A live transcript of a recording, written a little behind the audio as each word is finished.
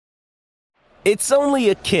It's only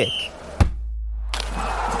a kick,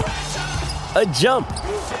 a jump,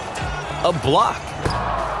 a block.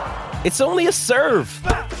 It's only a serve.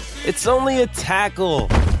 It's only a tackle,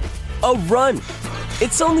 a run.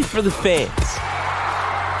 It's only for the fans.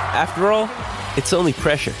 After all, it's only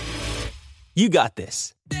pressure. You got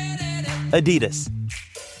this. Adidas.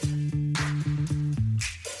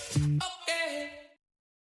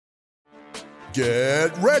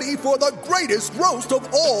 Get ready for the greatest roast of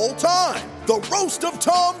all time. The Roast of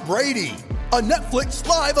Tom Brady. A Netflix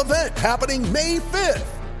live event happening May 5th.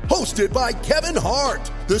 Hosted by Kevin Hart.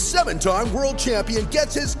 The 7-time world champion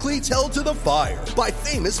gets his cleats held to the fire by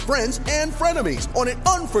famous friends and frenemies on an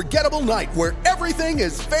unforgettable night where everything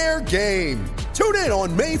is fair game. Tune in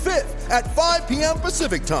on May 5th at 5 p.m.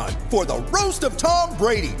 Pacific time for the Roast of Tom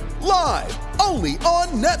Brady. Live only on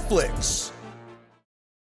Netflix.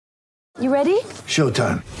 You ready?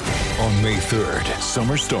 Showtime. On May 3rd,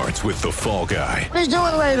 summer starts with The Fall Guy. Let's do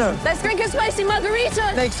it later. Let's drink a spicy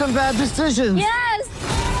margarita. Make some bad decisions. Yes!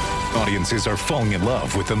 Audiences are falling in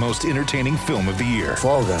love with the most entertaining film of the year.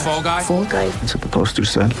 Fall Guy. Fall Guy? Fall Guy. That's what the poster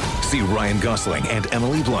said. See Ryan Gosling and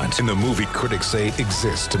Emily Blunt in the movie critics say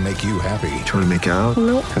exists to make you happy. Trying to make it out?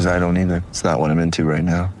 Nope. Because I don't either. It's not what I'm into right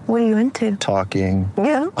now. What are you into? Talking.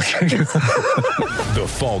 Yeah. The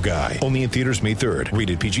Fall Guy. Only in theaters May 3rd.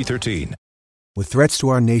 Rated PG-13. With threats to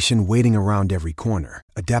our nation waiting around every corner,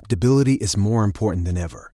 adaptability is more important than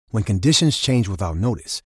ever. When conditions change without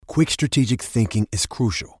notice, quick strategic thinking is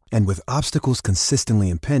crucial. And with obstacles consistently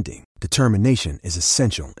impending, determination is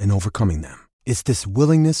essential in overcoming them. It's this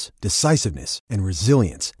willingness, decisiveness, and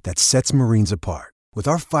resilience that sets Marines apart. With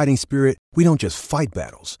our fighting spirit, we don't just fight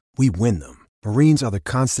battles, we win them. Marines are the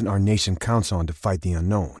constant our nation counts on to fight the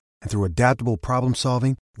unknown. And through adaptable problem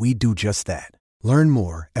solving, we do just that. Learn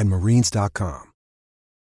more at marines.com.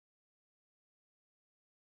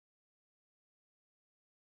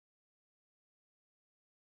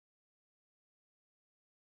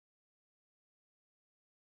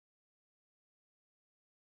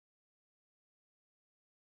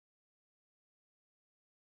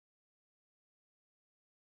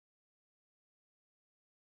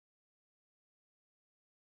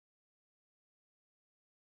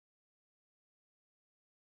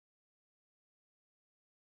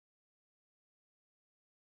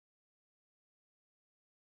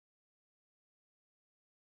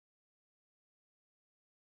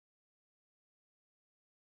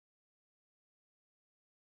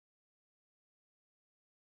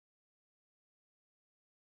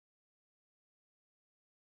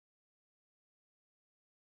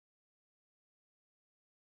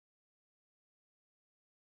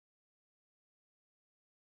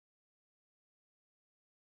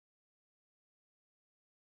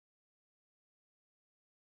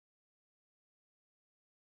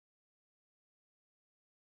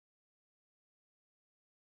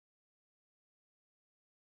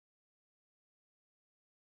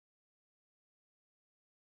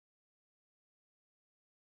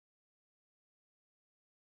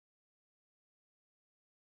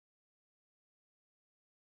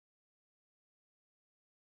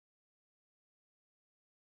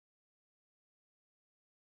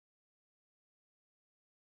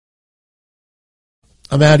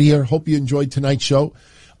 I'm out of here. Hope you enjoyed tonight's show.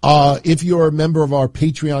 If you're a member of our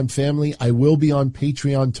Patreon family, I will be on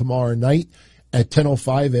Patreon tomorrow night at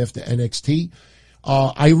 10:05 after NXT.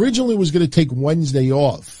 I originally was going to take Wednesday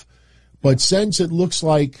off, but since it looks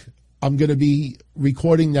like I'm going to be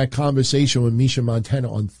recording that conversation with Misha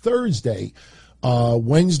Montana on Thursday,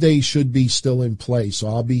 Wednesday should be still in play, so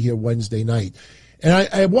I'll be here Wednesday night. And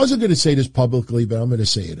I wasn't going to say this publicly, but I'm going to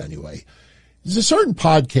say it anyway. There's a certain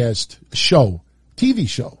podcast show, TV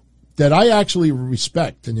show, that I actually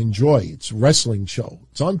respect and enjoy. It's a wrestling show.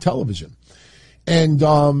 It's on television. And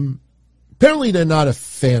apparently they're not a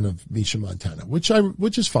fan of Misha Montana, which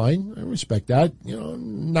is fine. I respect that. You know,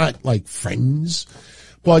 not like friends.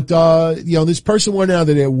 But, this person went out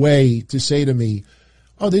of their way to say to me,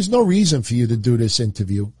 oh, there's no reason for you to do this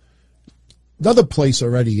interview. Another place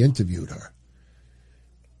already interviewed her.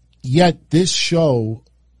 Yet this show,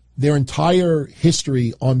 their entire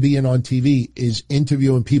history on being on TV is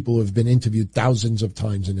interviewing people who have been interviewed thousands of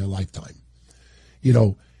times in their lifetime. You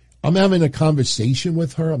know, I'm having a conversation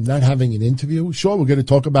with her. I'm not having an interview. Sure, we're going to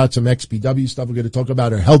talk about some XPW stuff. We're going to talk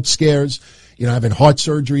about her health scares, having heart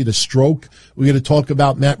surgery, the stroke. We're going to talk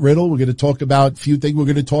about Matt Riddle. We're going to talk about a few things. We're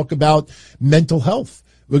going to talk about mental health.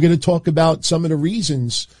 We're going to talk about some of the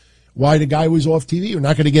reasons why the guy was off TV. We're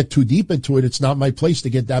not going to get too deep into it. It's not my place to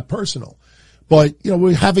get that personal. But,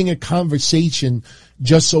 we're having a conversation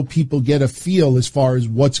just so people get a feel as far as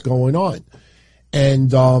what's going on.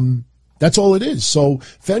 And That's all it is. So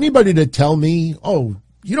for anybody to tell me, oh,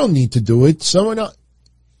 you don't need to do it, someone else,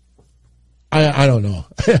 I don't know.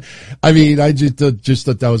 I mean, I just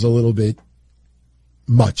thought that was a little bit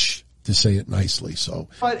much, to say it nicely. So,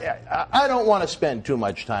 But I don't want to spend too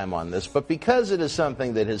much time on this, but because it is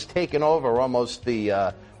something that has taken over almost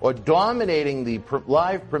or dominating the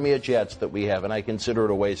live premiere chats that we have, and I consider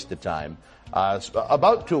it a waste of time.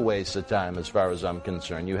 About 2 wastes of time as far as I'm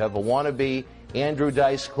concerned. You have a wannabe Andrew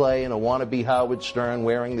Dice Clay and a wannabe Howard Stern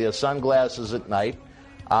wearing their sunglasses at night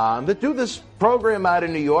that do this program out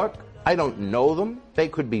in New York. I don't know them. They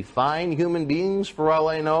could be fine human beings for all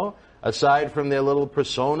I know, aside from their little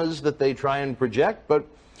personas that they try and project. But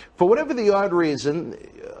for whatever the odd reason,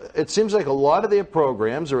 it seems like a lot of their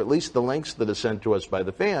programs, or at least the links that are sent to us by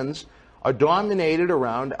the fans, are dominated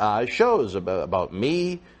around our shows about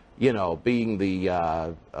me, you know, being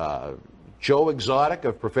the Joe Exotic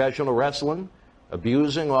of professional wrestling,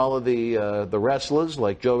 abusing all of the wrestlers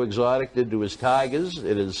like Joe Exotic did to his Tigers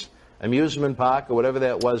at his amusement park or whatever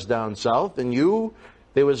that was down south. And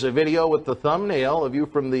there was a video with the thumbnail of you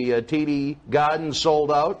from the TD Garden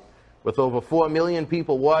sold out with over 4 million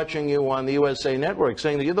people watching you on the USA Network,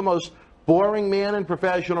 saying that you're the most boring man in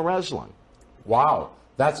professional wrestling. Wow,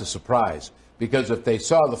 that's a surprise. Because if they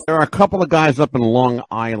saw There are a couple of guys up in Long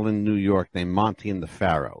Island, New York, named Monty and the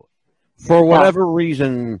Pharaoh. For whatever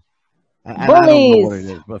reason, and I don't know what it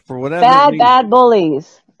is, but for whatever reason, bad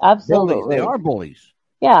bullies. Absolutely. They are bullies.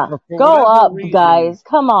 Yeah, go up, guys.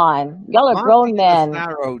 Come on. Y'all are grown men. Monty and the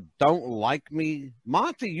Pharaoh don't like me.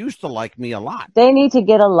 Monty used to like me a lot. They need to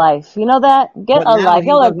get a life. You know that? Get a life.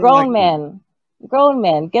 Y'all are grown men. Grown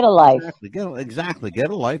men. Get a life. Exactly.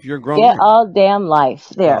 Get a life. You're a grown man. Get a damn life.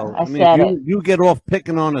 There. So, I said it. You get off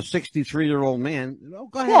picking on a 63-year-old man. Go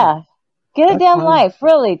ahead. Yeah. Get a damn life.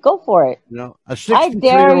 Really. Go for it. You know, a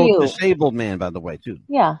 63-year-old disabled man, by the way, too.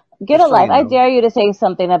 Yeah. Get a life. I dare you to say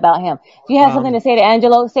something about him. If you have something to say to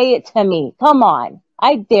Angelo, say it to me. Come on.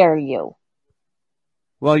 I dare you.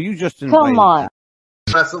 Well, you just invited. Come on.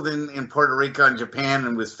 Wrestled in Puerto Rico and Japan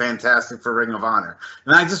and was fantastic for Ring of Honor.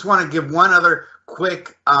 And I just want to give one other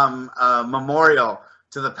quick memorial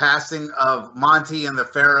to the passing of Monty and the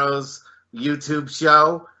Pharaohs YouTube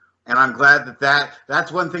show. And I'm glad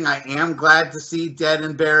that's one thing I am glad to see dead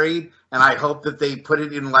and buried. And I hope that they put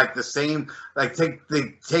it in like the same, like they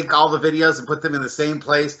take all the videos and put them in the same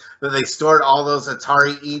place that they stored all those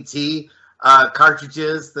Atari ET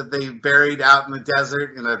cartridges that they buried out in the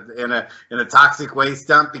desert in a toxic waste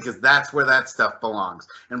dump, because that's where that stuff belongs.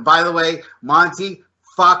 And by the way, Monty,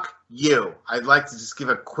 fuck you. I'd like to just give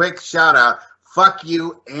a quick shout out. Fuck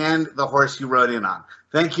you and the horse you rode in on.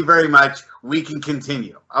 Thank you very much. We can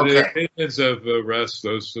continue. Okay. The opinions of the rest,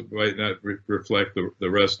 those might not reflect the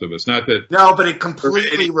rest of us. Not that. No, but it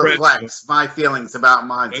completely reflects my feelings about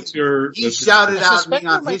Monty. He shouted out me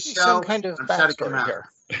on his show. Some kind of backstory here.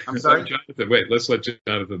 I'm sorry? Jonathan, wait, let's let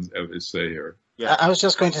Jonathan have his say here. Yeah. I was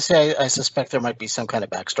just going to say, I suspect there might be some kind of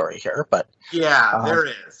backstory here, but yeah, there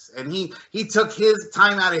is. And he took his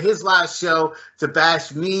time out of his last show to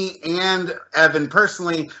bash me and Evan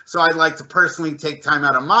personally. So I'd like to personally take time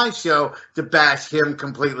out of my show to bash him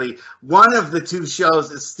completely. One of the two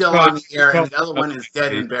shows is still on the air, and the other one is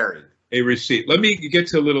dead and buried. A receipt. Let me get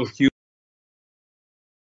to a little humor.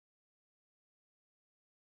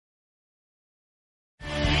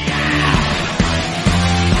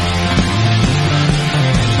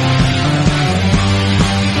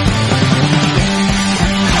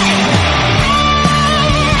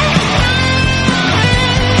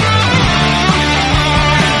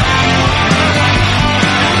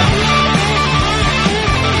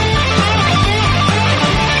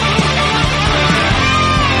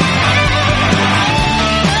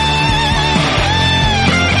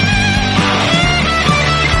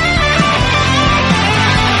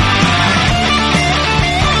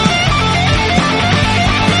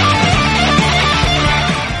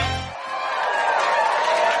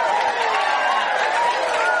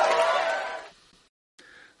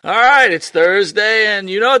 It's Thursday, and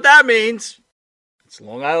you know what that means. It's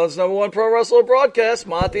Long Island's #1 pro wrestler broadcast,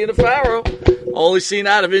 Monty and the Pharaoh. Only seen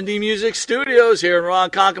out of Indie Music Studios here in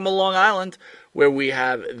Ronkonkoma, Long Island, where we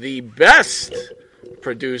have the best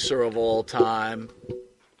producer of all time.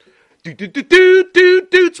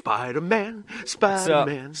 Spider-Man.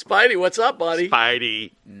 Spidey, what's up, buddy?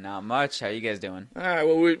 Spidey. Not much. How you guys doing? All right,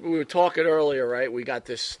 well, we were talking earlier, right? We got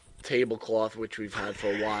this tablecloth, which we've had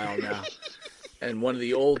for a while now. And one of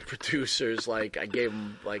the old producers, I gave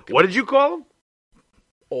him, What did you call him?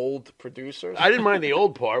 Old producers. I didn't mind the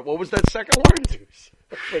old part. What was that second word?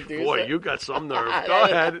 producer. Boy, you got some nerve. Go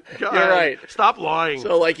ahead. Go You're ahead. right. Stop lying.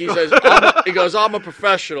 So, like he says, he goes, I'm a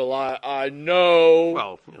professional. I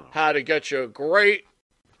know how to get you a great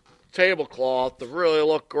tablecloth to really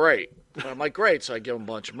look great. And I'm like, great. So I give him a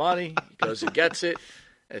bunch of money. He goes and gets it.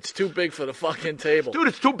 It's too big for the fucking table. Dude,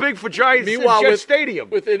 it's too big for Giants Meanwhile, Jet Stadium.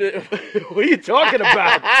 What are you talking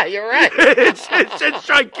about? You're right. It's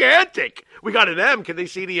gigantic. We got an M. Can they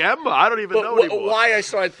see the M? I don't even know anymore. Why I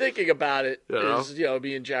started thinking about it is,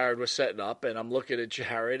 me and Jared were setting up, and I'm looking at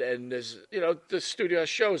Jared, and there's, the studio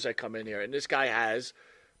shows that come in here, and this guy has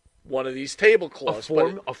one of these tablecloths.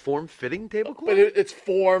 A form-fitting tablecloth? But it's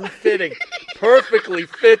form-fitting. Perfectly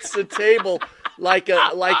fits the table. Like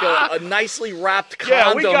a nicely wrapped condom.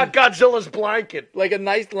 Yeah, we got Godzilla's blanket. Like a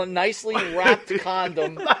nicely wrapped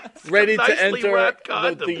condom ready to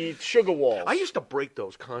enter the sugar walls. I used to break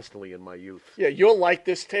those constantly in my youth. Yeah, you're like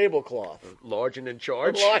this tablecloth. Large and in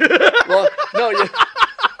charge?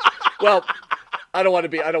 Well, I don't want to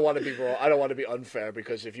be wrong. I don't want to be unfair,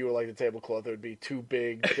 because if you were like the tablecloth, it would be too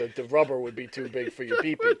big. The rubber would be too big for your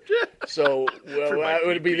pee-pee. So it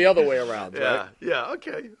would be the other way around, right? Yeah,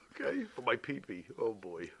 okay. For my pee-pee. Oh,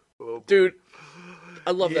 boy. Dude,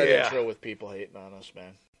 I love that intro with people hating on us,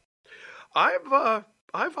 man. I've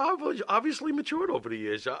obviously matured over the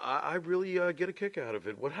years. I really get a kick out of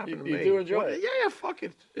it. What happened to me? You do enjoy it? Yeah, fuck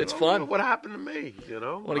it. It's fun. What happened to me? I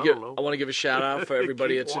want to give a shout out for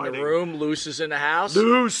everybody that's in the whining. room. Luce is in the house.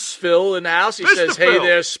 Luce. Phil in the house. He Mr. says, Phil. "Hey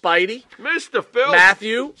there, Spidey." Mr. Phil.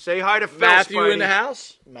 Matthew. Say hi to Phil. Matthew Spidey. in the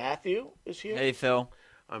house. Matthew is here. Hey, Phil.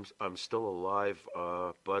 I'm still alive,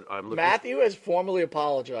 but I'm looking. Matthew has formally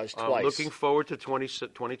apologized twice. I'm looking forward to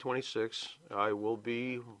 2026. I will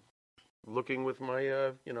be looking with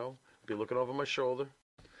my, be looking over my shoulder.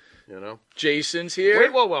 Jason's here.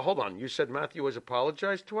 Wait, whoa, hold on. You said Matthew has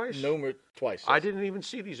apologized twice? No, twice. I didn't even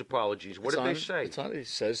see these apologies. What did they say? It's on it. He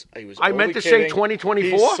says he was. I meant to say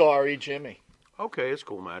 2024. He's sorry, Jimmy. Okay, it's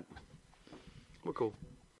cool, Matt. We're cool.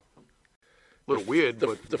 A little weird,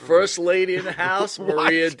 but the first lady in the house,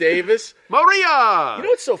 Maria Davis. Maria! You know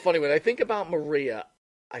what's so funny? When I think about Maria,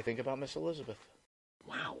 I think about Miss Elizabeth.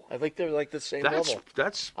 Wow. I think they're like the same level.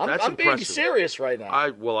 That's I'm impressive. being serious right now.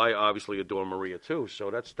 I obviously adore Maria too,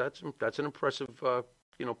 so that's an impressive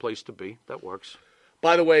place to be. That works.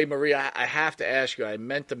 By the way, Maria, I have to ask you. I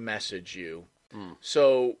meant to message you.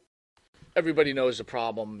 So everybody knows the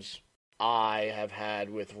problems I have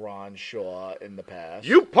had with Ron Shaw in the past.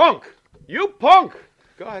 You punk!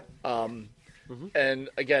 Go ahead. And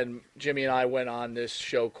again, Jimmy and I went on this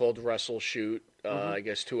show called Wrestle Shoot. I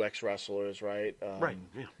guess two ex-wrestlers, right? Right,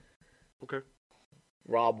 yeah. Okay.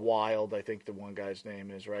 Rob Wild, I think the one guy's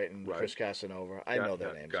name is, right? And Chris Casanova. I know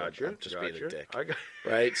their names. Gotcha. I'm just being a dick. I got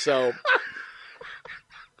Right? So,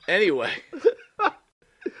 anyway.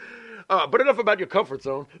 But enough about your comfort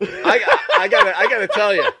zone. I gotta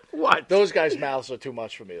tell you. What? Those guys' mouths are too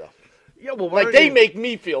much for me, though. Yeah, well, like they make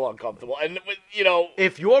me feel uncomfortable, and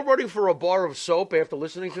if you're running for a bar of soap after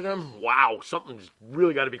listening to them, wow, something's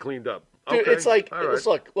really got to be cleaned up. Dude, okay. it's like, All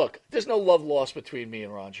right. look. There's no love lost between me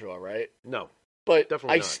and Ron Shaw, right? No, but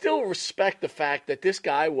definitely I not. still respect the fact that this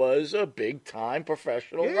guy was a big time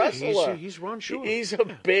professional wrestler. He's Ron Shaw. He's a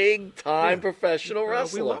big time professional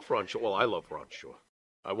wrestler. We love Ron Shaw. Well, I love Ron Shaw.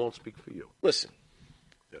 I won't speak for you. Listen,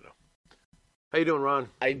 how you doing, Ron?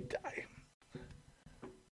 I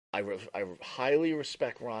highly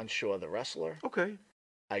respect Ron Shaw, the wrestler. Okay.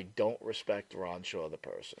 I don't respect Ron Shaw, the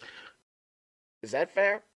person. Is that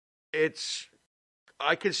fair?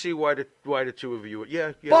 I can see why the two of you.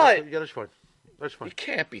 Yeah, but that's fine. That's fine. You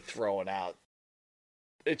can't be throwing out.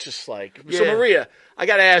 It's just like Yeah. So, Maria. I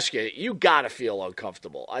got to ask you. You got to feel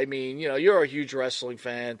uncomfortable. I mean, you're a huge wrestling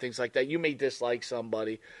fan, things like that. You may dislike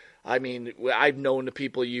somebody. I mean, I've known the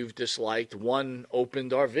people you've disliked. One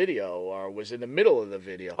opened our video or was in the middle of the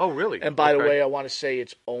video. Oh, really? And by the way, I want to say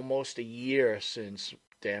it's almost a year since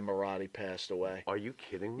Dan Marotti passed away. Are you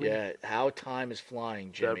kidding me? Yeah, how time is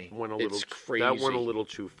flying, Jimmy. That went a it's crazy. That went a little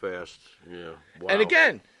too fast. Yeah. Wow. And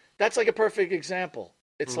again, that's like a perfect example.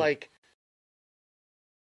 It's like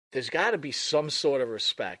there's got to be some sort of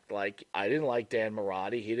respect. Like, I didn't like Dan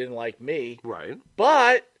Marotti. He didn't like me. Right.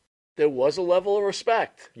 But there was a level of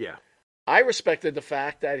respect. Yeah. I respected the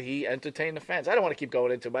fact that he entertained the fans. I don't want to keep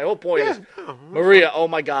going into it. My whole point is, Maria, oh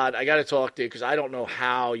my God, I got to talk to you because I don't know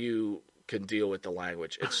how you can deal with the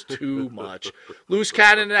language. It's too much. Loose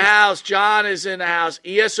Cannon in the house. John is in the house.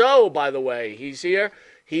 ESO, by the way, he's here.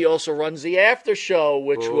 He also runs the after show,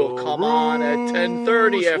 which will come on at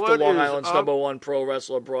 10:30 after Long Island's #1 pro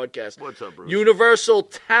wrestler broadcast. What's up, Bruce? Universal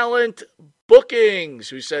Talent Bookings,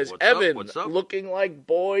 who says, What's up? Evan, What's up? looking like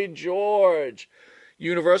Boy George.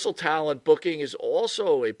 Universal Talent Booking is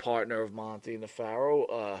also a partner of Monty and the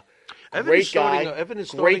Pharaoh. Evan Great is starting, guy, Evan is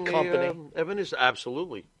great starting company. Evan is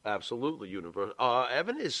absolutely Universal.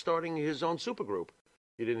 Evan is starting his own supergroup.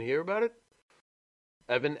 You didn't hear about it?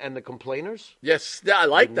 Evan and the Complainers? Yes, I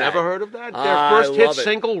like that. Never heard of that? Their I first hit love it.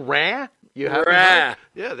 single, Rah? You haven't Rah. heard?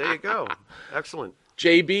 Yeah, there you go. Excellent.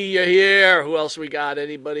 JB, you're here. Who else we got?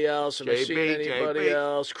 Anybody else? Have I seen anybody JB.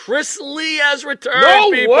 else? Chris Lee has returned. No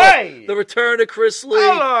people. way! The return of Chris Lee.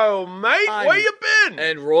 Hello, mate. Where you been?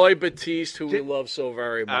 And Roy Batiste, who we love so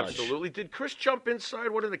very much. Absolutely. Did Chris jump inside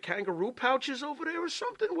one of the kangaroo pouches over there or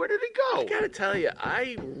something? Where did he go? I gotta tell you,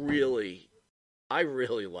 I really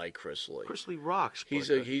like Chris Lee. Chris Lee rocks. He's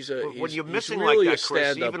when you're missing really like a that,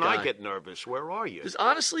 Chris, stand-up even guy. I get nervous. Where are you?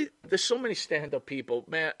 Honestly, there's so many stand-up people.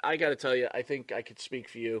 Man, I got to tell you, I think I could speak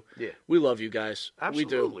for you. Yeah. We love you guys.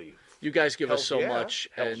 Absolutely. We do. You guys give us Hells so yeah. much,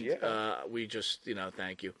 Hells and yeah. we just,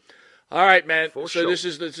 thank you. All right, man. For so sure. this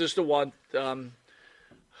is the one. We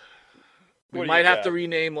What do might you have got? to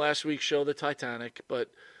rename last week's show the Titanic, but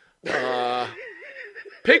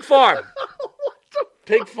Pig Farm.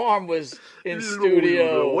 Pig Farm was in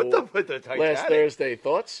studio What the Titanic? last Thursday.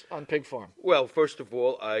 Thoughts on Pig Farm? Well, first of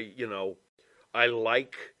all, I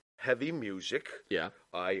like heavy music. Yeah.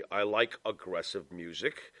 I like aggressive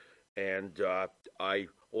music, and I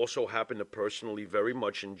also happen to personally very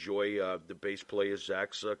much enjoy the bass player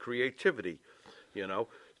Zach's creativity. To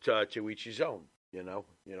each his own. You know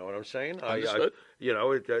what I'm saying? Understood.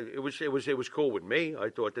 It was cool with me. I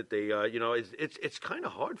thought that they, it's kind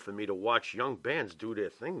of hard for me to watch young bands do their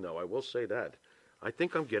thing, though. I will say that. I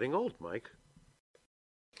think I'm getting old, Mike.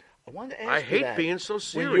 I wanted to ask I you hate that. being so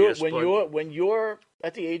serious. When you're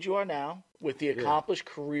at the age you are now, with the accomplished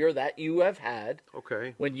career that you have had,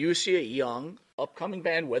 okay, when you see a young upcoming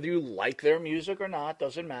band, whether you like their music or not,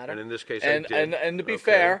 doesn't matter. And in this case, and I did. and to be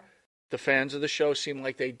fair, the fans of the show seem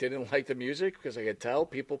like they didn't like the music because I could tell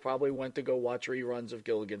people probably went to go watch reruns of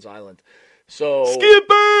Gilligan's Island. So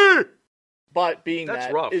Skipper. But being That's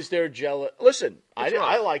that, rough. is there jealous? Listen, It's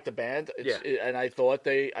I rough. like the band, and I thought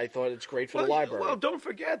it's great for the library. Well, don't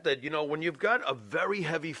forget that, when you've got a very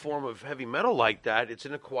heavy form of heavy metal like that, it's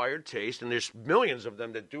an acquired taste, and there's millions of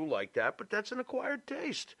them that do like that, but that's an acquired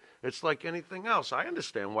taste. It's like anything else. I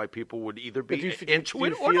understand why people would either be into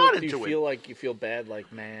it or not into it. Do you feel like you feel bad,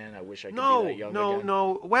 like, man, I wish I could be that young again?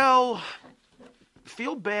 No. Well,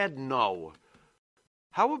 feel bad, no.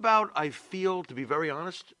 How about I feel, to be very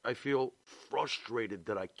honest, I feel frustrated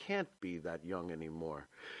that I can't be that young anymore.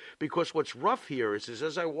 Because what's rough here is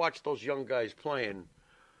as I watch those young guys playing,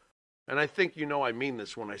 and I think I mean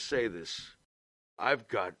this when I say this, I've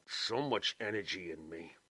got so much energy in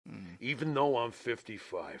me, even though I'm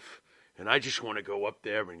 55. And I just want to go up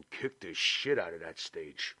there and kick the shit out of that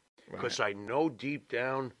stage. Because I know deep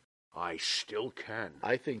down I still can.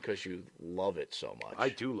 I think because you love it so much. I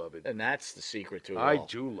do love it. And that's the secret to it I all.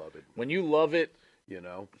 do love it. When you love it,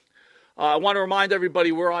 I want to remind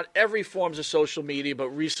everybody we're on every forms of social media, but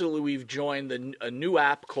recently we've joined a new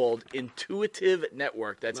app called Intuitive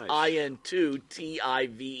Network. That's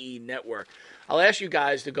IN2TIVE Network. I'll ask you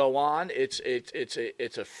guys to go on. It's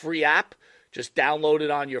a free app. Just download it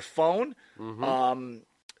on your phone. Mm-hmm.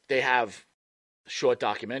 They have short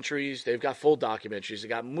documentaries. They've got full documentaries. They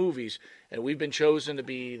got movies. And we've been chosen to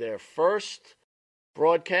be their first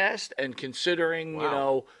broadcast. And considering,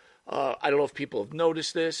 I don't know if people have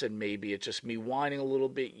noticed this, and maybe it's just me whining a little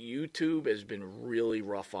bit, YouTube has been really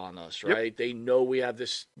rough on us, right? Yep. They know we have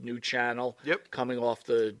this new channel coming off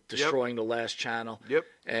the Destroying the Last channel. Yep.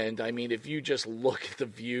 And, I mean, if you just look at the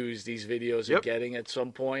views these videos are getting at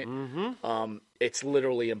some point, it's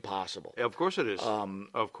literally impossible. Of course it is.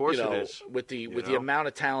 Of course it is. With the amount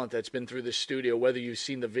of talent that's been through this studio, whether you've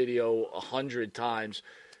seen the video 100 times,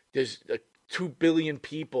 there's 2 billion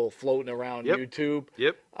people floating around YouTube.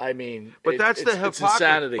 Yep. I mean, but it's hypocrisy.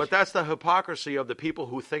 insanity. But that's the hypocrisy of the people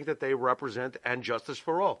who think that they represent and justice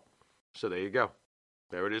for all. So there you go.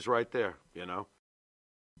 There it is, right there.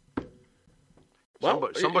 Well,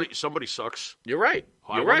 somebody sucks. You're right.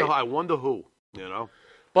 I wonder who.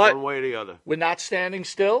 But one way or the other. We're not standing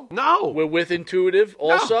still. No. We're with Intuitive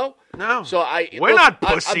also. No. So we're not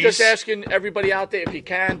pussies. I'm just asking everybody out there, if you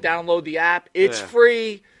can, download the app. It's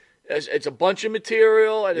free. It's a bunch of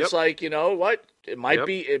material, and it's like, what? It might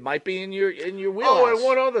be in your wheelhouse. Oh, and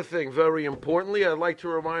one other thing, very importantly, I'd like to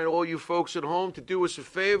remind all you folks at home to do us a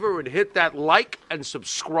favor and hit that like and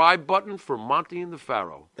subscribe button for Monty and the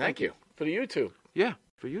Pharaoh. Thank you. For the YouTube. Yeah,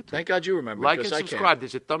 for YouTube. Thank God you remember. Like and because I subscribe. can't.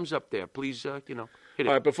 There's a thumbs up there. Please, hit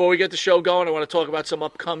All right, before we get the show going, I want to talk about some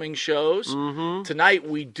upcoming shows. Mm-hmm. Tonight,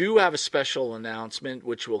 we do have a special announcement,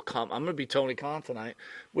 which will come. I'm going to be Tony Khan tonight,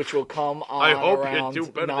 which will come on I hope you around do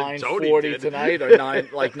better than Tony 9:40 did. tonight, or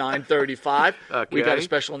 9:35. Okay. We got a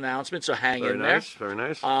special announcement, so hang Very in nice, there. very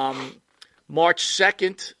nice. March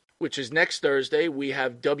 2nd, which is next Thursday, we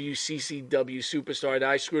have WCCW Superstar. And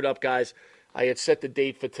I screwed up, guys. I had set the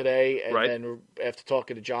date for today, and then after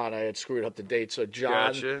talking to John, I had screwed up the date. So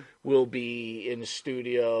John will be in the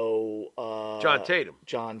studio. John Tatum.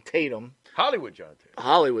 John Tatum. Hollywood John Tatum.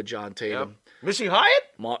 Hollywood John Tatum. Yep. Missy Hyatt?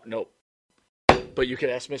 Nope. But you can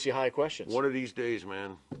ask Missy Hyatt questions. One of these days,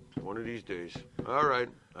 man. One of these days. All right.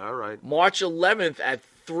 All right. March 11th at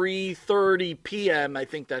 3:30 p.m. I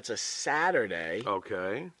think that's a Saturday.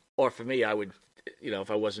 Okay. Or for me, I would,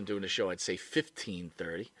 if I wasn't doing the show, I'd say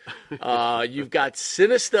 15:30. You've got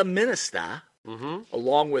Sinister Minister,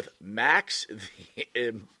 along with Max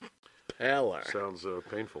the Impaler. Sounds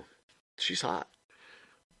painful. She's hot.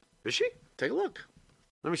 Is she? Take a look.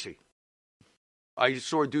 Let me see. I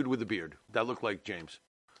saw a dude with a beard. That looked like James.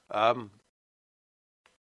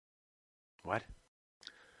 What?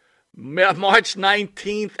 March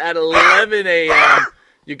 19th at 11 a.m.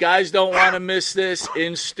 You guys don't want to miss this.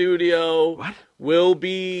 In studio will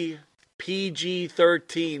be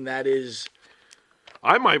PG-13. That is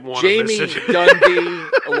I might want to miss Jamie it. Dundee,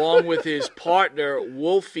 along with his partner,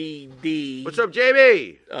 Wolfie D. What's up,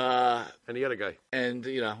 Jamie? And the other guy. And,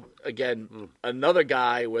 again, another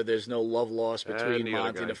guy where there's no love lost between And the other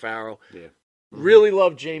Monty guy. and Farrow. Yeah. Really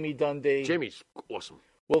love Jamie Dundee. Jamie's awesome.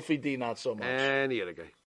 Wolfie D, not so much. And the other guy.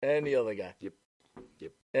 And the other guy. Yep.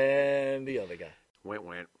 Yep. And the other guy.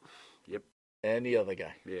 Went. Yep. And the other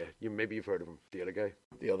guy. Yeah. Maybe you've heard of him. The other guy.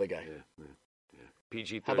 The other guy. Yeah.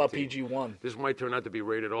 PG-13. How about PG-1? This might turn out to be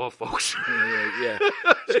rated R, folks. Yeah.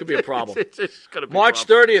 This could be a problem. It's gonna be March a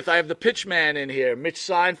problem. 30th, I have the pitchman in here, Mitch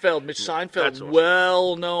Seinfeld. Mitch Seinfeld, That's awesome.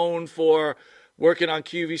 well known for working on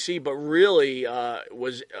QVC, but really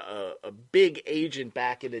was a big agent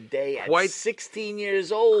back in the day at 16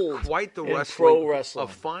 years old. Quite the in wrestling. pro wrestling. A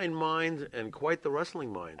fine mind and quite the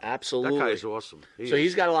wrestling mind. Absolutely. That guy's awesome.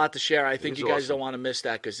 He's got a lot to share. I think He's you guys awesome. don't want to miss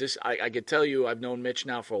that because this, I can tell you, I've known Mitch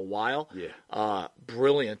now for a while. Yeah.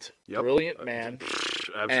 Brilliant. Yep. Brilliant man.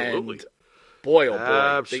 Absolutely. And boy, oh boy.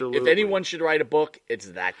 Absolutely. If anyone should write a book, it's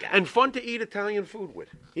that guy. And fun to eat Italian food with.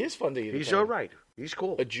 He is fun to eat. He's Italian. all right. He's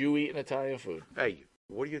cool. A Jew eating Italian food. Hey,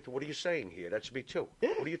 what are you saying here? That's me too. Yeah.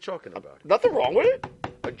 What are you talking about? Nothing wrong with it.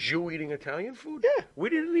 A Jew eating Italian food? Yeah. We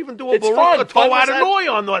didn't even do a It's fun. Baruch Fun Atah was that- Adonai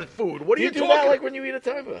on that food. What are Do you you do talking that like when you eat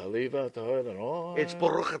Italian food? Leave out the heart and all. It's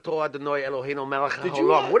Baruch Atah Adonai Eloheinu melech Did you,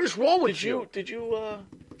 haolam. What is wrong with you? Did you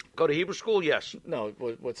Go to Hebrew school? Yes. No,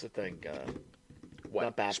 what's the thing? What?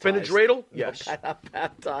 Not baptized. Spinach dreidel? No, Yes. not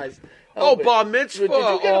baptized. Oh, but- bar mitzvah. Did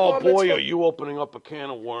you get a Oh, bar boy, mitzvah? are you opening up a can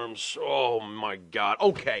of worms. Oh, my God.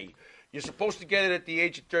 Okay. You're supposed to get it at the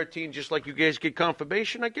age of 13, just like you guys get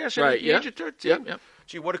confirmation, I guess, at Right, the yeah. age of 13. Yep.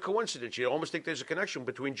 Gee, what a coincidence. You almost think there's a connection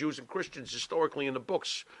between Jews and Christians historically in the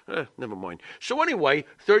books. Never mind. So anyway,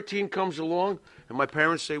 13 comes along, and my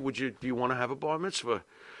parents say, do you want to have a bar mitzvah?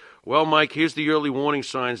 Well, Mike, here's the early warning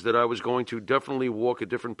signs that I was going to definitely walk a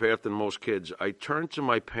different path than most kids. I turned to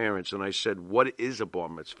my parents and I said, what is a bar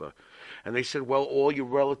mitzvah? And they said, well, all your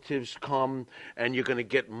relatives come and you're going to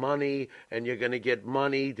get money and you're going to get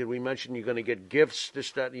money. Did we mention you're going to get gifts,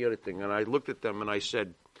 this, that, and the other thing? And I looked at them and I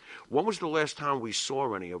said, when was the last time we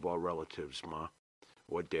saw any of our relatives, Ma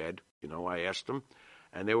or Dad? I asked them.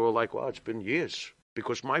 And they were like, well, it's been years.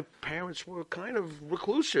 Because my parents were kind of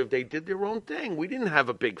reclusive. They did their own thing. We didn't have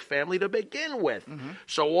a big family to begin with. Mm-hmm.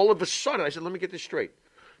 So all of a sudden, I said, let me get this straight.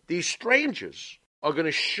 These strangers are going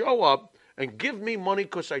to show up and give me money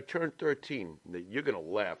because I turned 13. You're going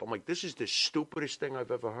to laugh. I'm like, this is the stupidest thing I've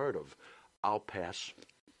ever heard of. I'll pass.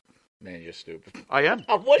 Man, you're stupid. I am.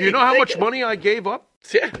 What Do you know how much money I gave up?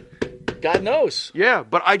 Yeah. God knows. Yeah,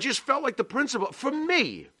 but I just felt like the principle. For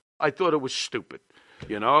me, I thought it was stupid.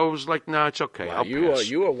 I was like, nah, it's okay. Wow, I'll pass.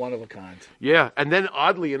 you are one of a kind. Yeah, and then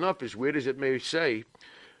oddly enough, as weird as it may say,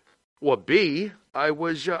 or be, I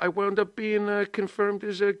wound up being confirmed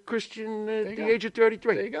as a Christian at the age of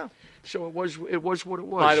 33. There you go. So it was what it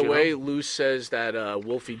was. By the way, Lou says that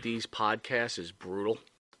Wolfie D's podcast is brutal.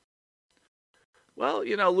 Well,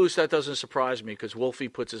 Luce, that doesn't surprise me because Wolfie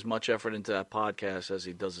puts as much effort into that podcast as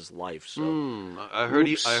he does his life. So I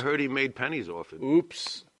heard he made pennies off it.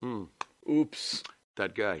 Oops. Oops.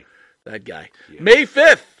 That guy. Yeah. May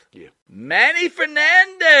 5th. Yeah. Manny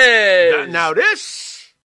Fernandez. Now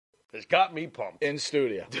this has got me pumped. In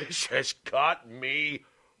studio. This has got me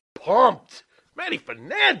pumped. Manny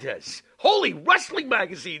Fernandez. Holy wrestling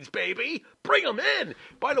magazines, baby. Bring them in.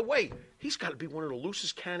 By the way, He's got to be one of the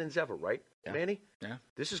loosest cannons ever, right, Yeah. Manny? Yeah.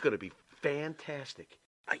 This is going to be fantastic.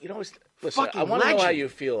 Listen, Fucking I want to know how legend. you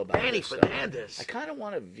feel about Manny this, though. Fernandez. I kind of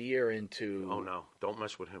want to veer into. Oh no! Don't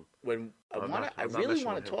mess with him. I really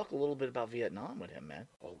want to talk a little bit about Vietnam with him, man.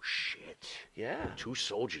 Oh shit! Yeah. Two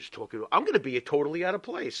soldiers talking. I'm going to be totally out of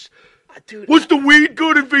place. Dude, was the weed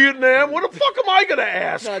good in Vietnam? What the fuck am I going to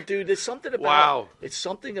ask? No, dude. There's something about. Wow. It's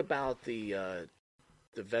something about the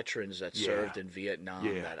veterans that served in Vietnam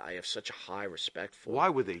that I have such a high respect for. Why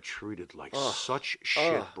were they treated like such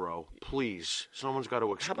shit, bro? Please, someone's got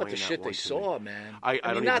to explain. How about the shit they saw, man?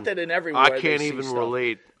 I mean, not that in every war I can't they even see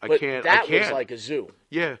relate. Stuff, I can't. That I can't. was like a zoo.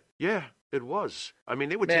 Yeah, it was. I mean,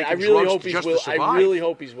 they were Man, taking I really drugs hope just he's to survive. I really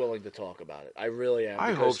hope he's willing to talk about it. I really am.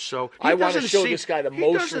 I hope so. I want to show this guy the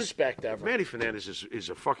most doesn't- respect ever. Manny Fernandez is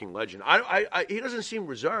a fucking legend. He doesn't seem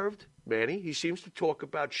reserved, Manny. He seems to talk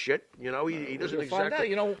about shit. You know, he doesn't We'll find exactly. out.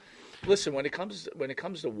 You know, listen, when it comes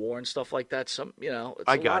to war and stuff like that, it's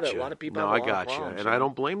I a got lot of people. No, have a I lot got of you, problems, and I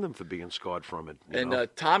don't blame them for being scarred from it. you know?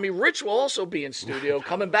 And Tommy Rich will also be in studio,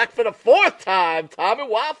 coming back for the 4th time. Tommy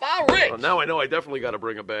Wi-Fi Rich. Well, now I know I definitely got to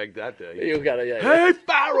bring a bag that day. You got to, Hey,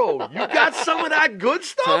 Farrow, you got some of that good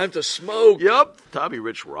stuff? Time to smoke. Yep. Tommy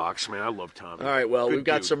Rich rocks, man. I love Tommy. All right, well, Good we've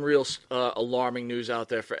got dude. some real alarming news out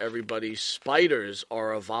there for everybody. Spiders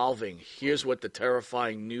are evolving. Here's what the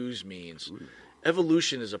terrifying news means.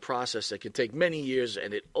 Evolution is a process that can take many years,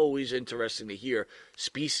 and it's always interesting to hear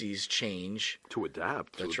species change. To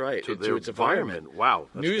adapt. That's right. To into their its environment. Wow.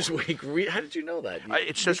 Newsweek, how did you know that?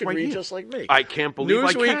 It's just you can right read here. just like me. I can't believe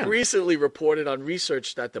I Newsweek can. recently reported on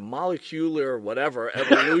research that the molecular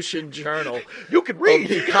evolution journal you can read.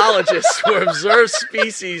 of ecologists who observed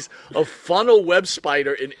species of funnel web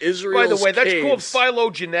spider in Israel's By the way, that's caves. called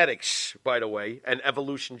phylogenetics, by the way, an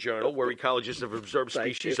evolution journal where ecologists have observed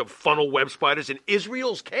species of funnel web spiders in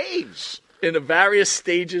Israel's caves. In the various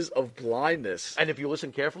stages of blindness. And if you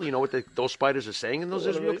listen carefully, you know what those spiders are saying in those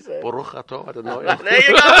What do Israel? they say? Baruch atah Adonai. There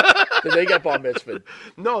you go. Did they get bar mitzvah?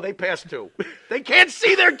 No, they passed too. They can't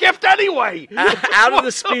see their gift anyway. Out of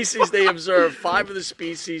the species they observed, 5 of the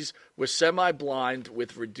species were semi-blind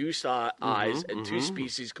with reduced eyes, and 2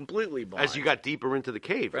 species completely blind. As you got deeper into the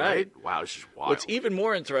cave, right? Wow, this is wild. What's even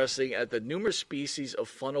more interesting, at the numerous species of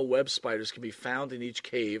funnel web spiders can be found in each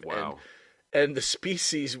cave. Wow. And the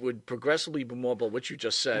species would progressively be more blind, what you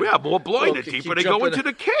just said. Yeah, more blind the deeper they go into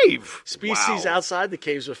the cave. Species Wow. outside the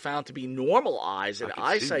caves were found to be normal eyes and can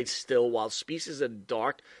eyesight still, while species in the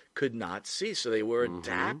dark could not see. So they were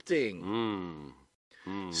adapting.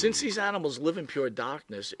 Since these animals live in pure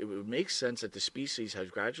darkness, it would make sense that the species has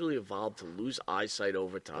gradually evolved to lose eyesight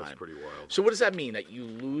over time. That's pretty wild. So what does that mean? That you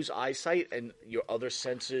lose eyesight and your other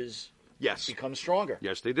senses become stronger?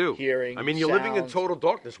 Yes, they do. Hearing, I mean, you're living in sound. total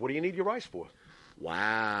darkness. What do you need your eyes for?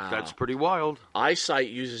 Wow. That's pretty wild. Eyesight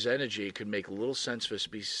uses energy. It could make little sense for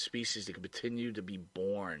species to continue to be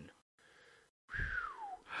born.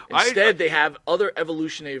 Instead, they have other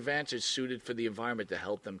evolutionary advantages suited for the environment to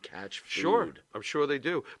help them catch food. Sure, I'm sure they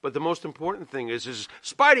do. But the most important thing is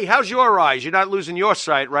Spidey, how's your eyes? You're not losing your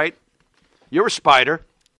sight, right? You're a spider.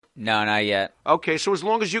 No, not yet. Okay, so as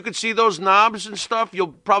long as you can see those knobs and stuff, you'll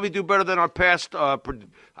probably do better than our past. I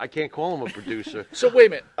can't call him a producer. So wait a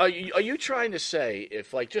minute. Are you trying to say,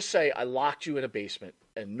 if just say I locked you in a basement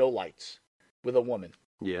and no lights with a woman,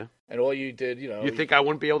 Yeah. and all you did, You think I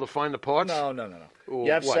wouldn't be able to find the parts? No. Ooh,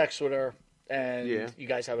 You have what? sex with her, and Yeah. you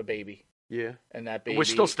guys have a baby. Yeah. And that baby. We're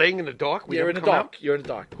still staying in the dark? We You're never in the come dark. out? You're in the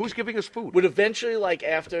dark. Who's giving us food? Would eventually,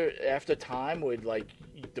 after time, would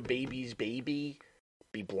the baby's baby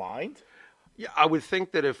be blind? Yeah, I would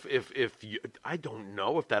think that if you, I don't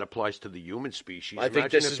know if that applies to the human species. I think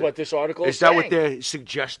Imagine this if is it- what this article is Is that saying. what they're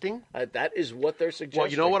suggesting? That is what they're suggesting.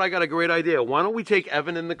 Well, you know what? I got a great idea. Why don't we take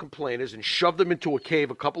Evan and the complainers and shove them into a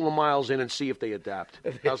cave a couple of miles in and see if they adapt?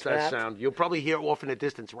 How's that adapt? sound? You'll probably hear off in the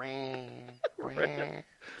distance. All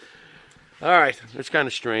right. It's kind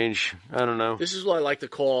of strange. I don't know. This is what I like to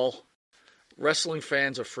call wrestling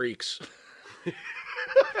fans are freaks.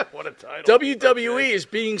 What a title. WWE is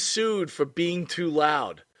being sued for being too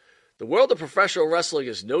loud. The world of professional wrestling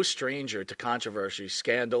is no stranger to controversy,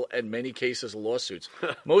 scandal, and many cases of lawsuits.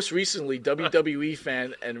 Most recently, WWE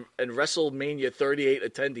fan and WrestleMania 38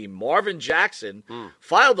 attendee Marvin Jackson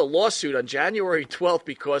filed a lawsuit on January 12th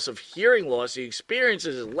because of hearing loss he experienced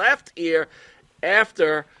in his left ear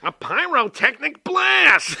after a pyrotechnic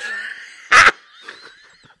blast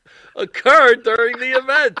occurred during the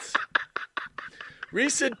event.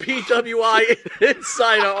 Recent PWI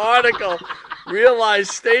Insider article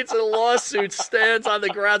states in the lawsuit stands on the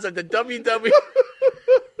grounds that the WWE.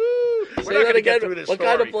 Say that again. What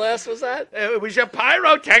kind of blast was that? It was a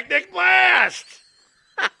pyrotechnic blast.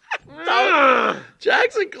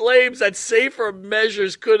 Jackson claims that safer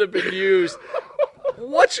measures could have been used.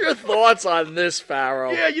 What's your thoughts on this,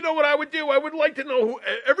 Farrow? Yeah, you know what I would do? I would like to know who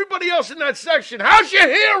everybody else in that section. How's your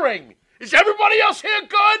hearing? Is everybody else here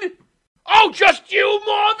good? Oh, just you,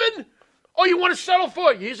 Marvin? Oh, you want to settle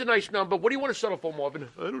for? Here's a nice number. What do you want to settle for, Marvin?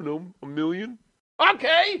 I don't know, $1 million.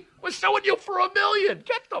 Okay, we're selling you for $1 million.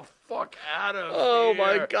 Get the fuck out of here. Oh,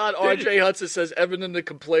 my God. R.J. Hudson says Evan and the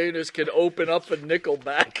Complainers can open up for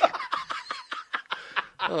Nickelback.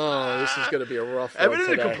 Oh, this is going to be a rough one Evan and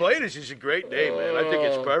the today. Complainers is a great name, man. I think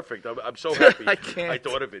it's perfect. I'm so happy I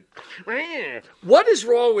thought of it. What is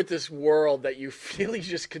wrong with this world that you feel you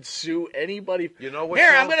just could sue anybody? You know what?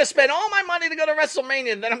 Here, I'm going to spend all my money to go to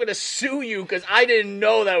WrestleMania, and then I'm going to sue you because I didn't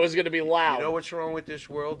know that was going to be loud. You know what's wrong with this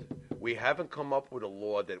world? We haven't come up with a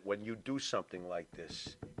law that when you do something like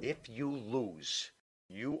this, if you lose,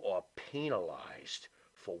 you are penalized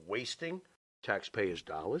for wasting taxpayers'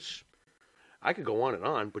 dollars. I could go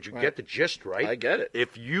on, but you get the gist, right? I get it.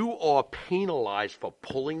 If you are penalized for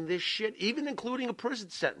pulling this shit, even including a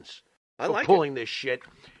prison sentence for pulling this shit,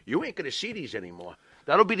 you ain't going to see these anymore.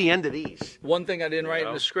 That'll be the end of these. One thing I didn't write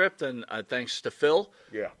in the script, and thanks to Phil,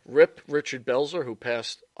 Yeah. Rip Richard Belzer, who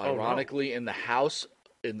passed ironically in the house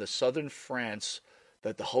in the southern France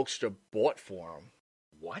that the Hulkster bought for him.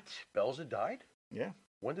 What? Belzer died? Yeah.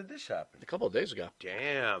 When did this happen? A couple of days ago.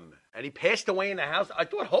 Damn. And he passed away in the house? I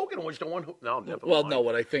thought Hogan was the one who... No, never Well, mind. no,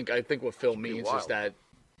 what I think what Phil means wild. is that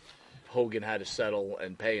Hogan had to settle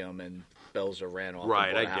and pay him, and Belzer ran off Right,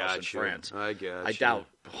 and bought I a house got in you. France. I got I you. doubt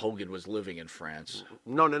Hogan was living in France.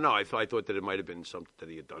 No. I thought that it might have been something that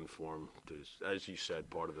he had done for him. As you said,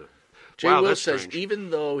 part of the... Jay Wow, Will that's says, strange. even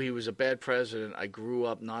though he was a bad president, I grew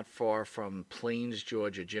up not far from Plains,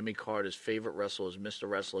 Georgia. Jimmy Carter's favorite wrestler was Mr.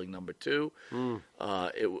 Wrestling number 2.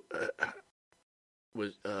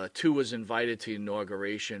 Two was invited to the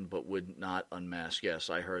inauguration but would not unmask. Yes,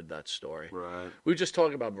 I heard that story. Right. We were just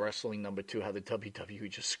talking about Wrestling number 2, how the WWE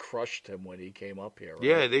just crushed him when he came up here. Right?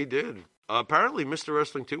 Yeah, they did. Apparently, Mr.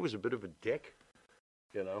 Wrestling 2 was a bit of a dick.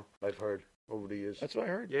 You know, I've heard over the years. That's what I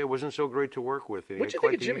heard. Yeah, it wasn't so great to work with. What'd you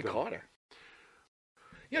think of Jimmy Carter?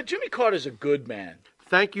 Yeah, Jimmy Carter's a good man.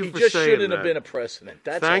 Thank you he for just saying shouldn't that. have been a president.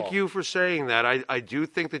 That's Thank all. you for saying that. I do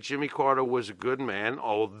think that Jimmy Carter was a good man,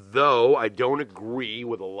 although I don't agree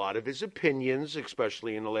with a lot of his opinions,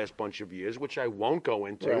 especially in the last bunch of years, which I won't go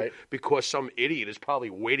into Right. because some idiot is probably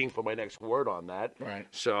waiting for my next word on that. Right.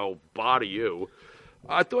 So, body you.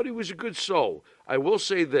 I thought he was a good soul. I will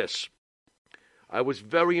say this. I was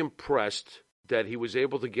very impressed that he was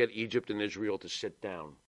able to get Egypt and Israel to sit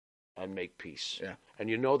down and make peace. Yeah. And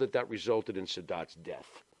you know that resulted in Sadat's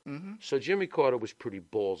death. Mm-hmm. So Jimmy Carter was pretty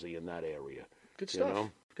ballsy in that area. Good stuff. You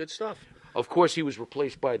know? Good stuff. Of course, he was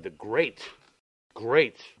replaced by the great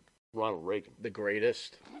Ronald Reagan. The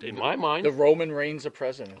greatest. In my mind. The Roman Reigns of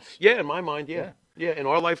presidents. Yeah, in my mind, yeah. Yeah, in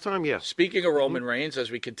our lifetime, yeah. Speaking of Roman Reigns,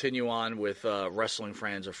 as we continue on with wrestling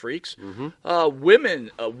fans or freaks, Mm-hmm.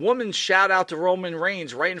 a woman shout out to Roman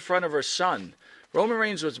Reigns right in front of her son. Roman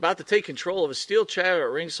Reigns was about to take control of a steel chair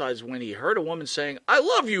at ringside when he heard a woman saying, "I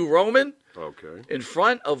love you, Roman," Okay. in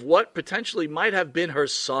front of what potentially might have been her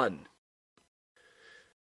son.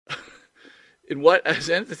 In what has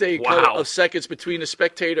entertained Wow. of seconds between the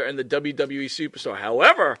spectator and the WWE superstar.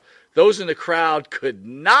 However, those in the crowd could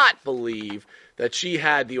not believe that she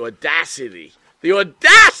had the audacity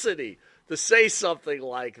to say something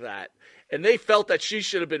like that. And they felt that she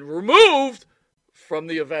should have been removed from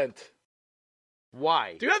the event.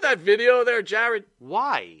 Why? Do you have that video there, Jared?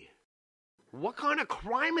 Why? What kind of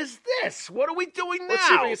crime is this? What are we doing now? Let's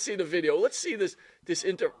see if we can see the video. Let's see this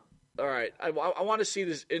All right, I want to see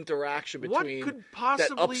this interaction What between could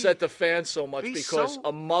possibly that upset the fans so much be because so-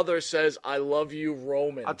 a mother says, "I love you,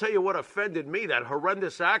 Roman." I'll tell you what offended me, that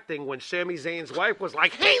horrendous acting when Sami Zayn's wife was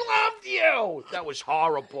like, "He loved you!" That was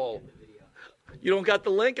horrible. You don't got the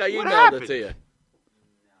link? I What emailed happened? it to you.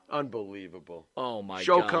 Unbelievable. Oh, my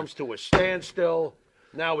Show God. comes to a standstill.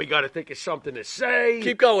 Now we got to think of something to say.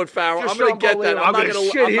 Keep going, Farrell. Just I'm going to get that. unbelievable. I'm not gonna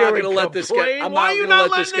going sit to here and let this get. complain. I'm Why not are you going to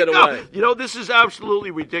not let this letting get it go? away. You know, this is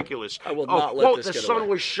absolutely ridiculous. I will not let this the get son away.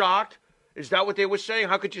 was shocked. Is that what they were saying?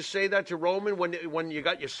 How could you say that to Roman when you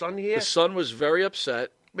got your son here? The son was very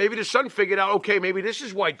upset. Maybe the son figured out, okay, maybe this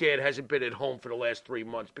is why Dad hasn't been at home for the last 3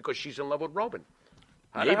 months, because she's in love with Roman.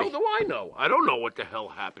 How the Maybe. hell do I know? I don't know what the hell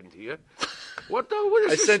happened here. What is I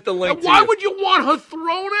this? sent the link And to why you. would you want her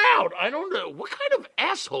thrown out? I don't know. What kind of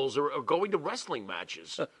assholes are going to wrestling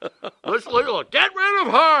matches? Let's look. Get rid of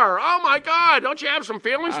her. Oh, my God. Don't you have some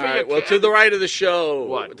feelings All for right, your well, kid? to the right of the show.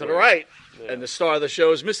 What? To the right. And the star of the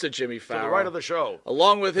show is Mr. Jimmy To Farrow. the right of the show.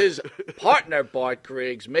 Along with his partner, Bart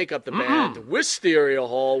Griggs, make up the band Wisteria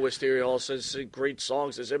Hall. Wisteria Hall says great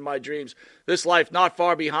songs as In My Dreams, This Life Not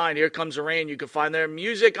Far Behind, Here Comes the Rain. You can find their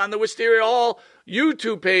music on the Wisteria Hall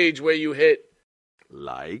YouTube page where you hit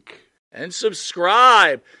like and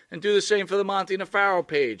subscribe. And do the same for the Monty and the Farrow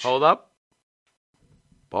page. Hold up.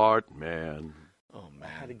 Bart, man. Oh, man.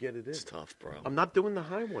 How to get it in. It's tough, bro. I'm not doing the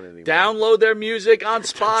high one anymore. Download their music on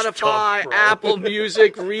Spotify, tough, Apple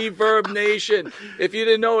Music, Reverb Nation. If you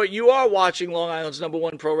didn't know it, you are watching Long Island's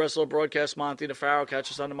 #1 pro wrestler broadcast, Monty DeFaro.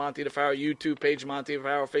 Catch us on the Monty DeFaro YouTube page, Monty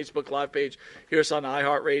DeFaro Facebook Live page. Hear us on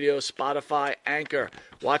iHeartRadio, Spotify, Anchor.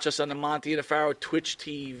 Watch us on the Monty DeFaro Twitch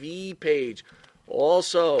TV page.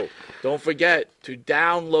 Also, don't forget to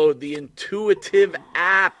download the Intuitive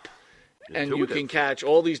app. And you can catch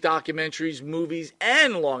all these documentaries, movies,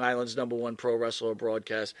 and Long Island's #1 pro wrestler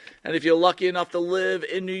broadcast. And if you're lucky enough to live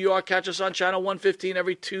in New York, catch us on Channel 115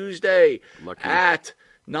 every Tuesday at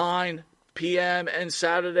 9 p.m. and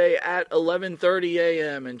Saturday at 11:30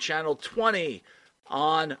 a.m. and Channel 20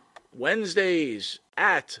 on Wednesdays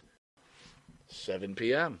at 7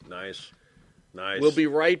 p.m. Nice. Nice. We'll be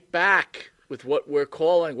right back with what we're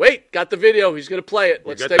calling. Wait, got the video. He's going to play it.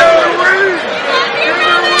 Let's take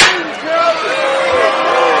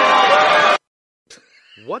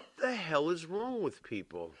What the hell is wrong with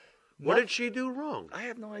people? What did she do wrong? I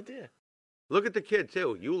have no idea. Look at the kid,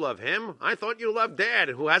 too. You love him? I thought you loved Dad,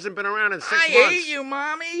 who hasn't been around in 6 months. I hate you,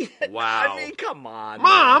 Mommy. Wow. I mean, come on.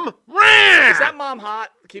 Mom? Is that mom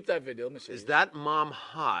hot? Keep that video. Let me see. Is that mom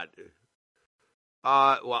hot?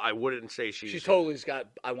 Well, I wouldn't say she's... She totally's got,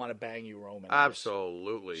 I want to bang you, Roman.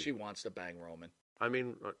 Absolutely. She wants to bang Roman. I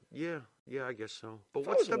mean, yeah, I guess so. But If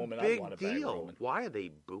I what's was a the woman, I'd big wanna bang deal? Roman. Why are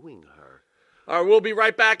they booing her? All right, we'll be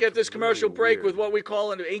right back after this commercial break weird. with what we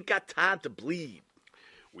call an Ain't Got Time to Bleed.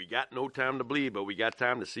 We got no time to bleed, but we got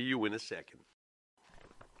time to see you in a second.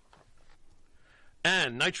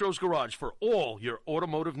 And Nitro's Garage for all your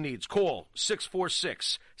automotive needs. Call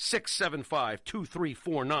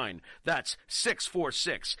 646-675-2349. That's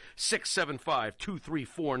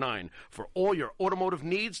 646-675-2349. For all your automotive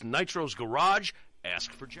needs, Nitro's Garage.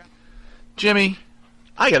 Ask for Jack. Jimmy,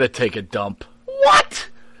 I got to take a dump. What?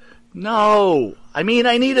 No, I mean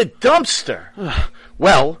I need a dumpster.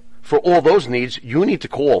 Well, for all those needs, you need to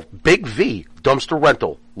call Big V Dumpster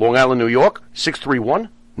Rental, Long Island, New York,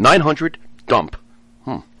 631-900-DUMP.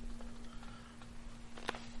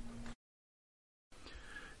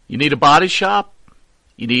 You need a body shop?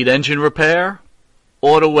 You need engine repair?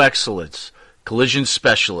 Auto Excellence, Collision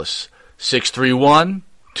Specialists,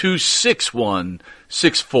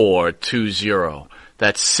 631-261-6420.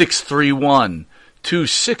 That's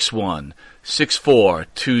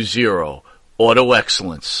 631-261-6420. Auto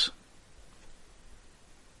Excellence.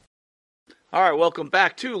 All right, welcome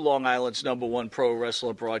back to Long Island's #1 pro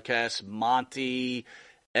wrestler broadcast, Monty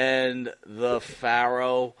and the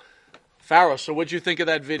Farrow. Farrow, so what'd you think of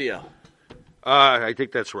that video? I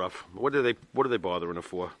think that's rough. What are they bothering her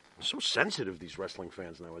for? So sensitive, these wrestling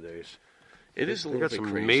fans nowadays. It is a They little got bit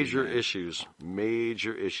some crazy, major man. issues.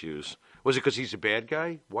 Major issues. Was it because he's a bad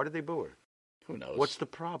guy? Why did they boo her? Who knows? What's the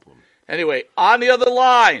problem? Anyway, on the other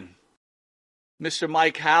line, Mr.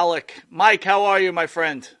 Mike Halleck. Mike, how are you, my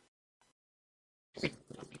friend?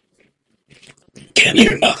 Can't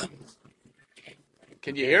hear nothing.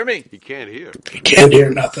 Can you hear me? He can't hear. Can't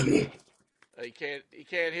hear nothing. He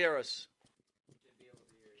can't hear us.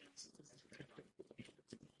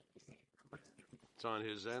 It's on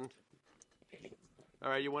his end.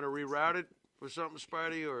 All right, you want to reroute it for something,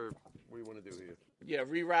 Spidey, or what do you want to do here? Yeah,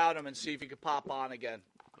 reroute him and see if he can pop on again.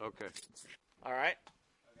 Okay. All right?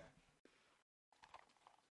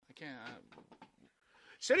 I can't.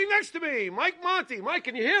 Sitting next to me, Mike Monty. Mike,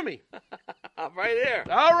 can you hear me? I'm right here.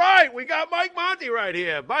 All right, we got Mike Monty right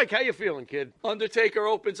here. Mike, how you feeling, kid? Undertaker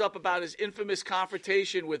opens up about his infamous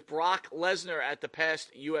confrontation with Brock Lesnar at the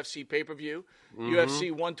past UFC pay-per-view. Mm-hmm.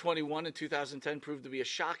 UFC 121 in 2010 proved to be a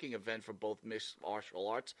shocking event for both mixed martial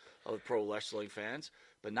arts of pro wrestling fans,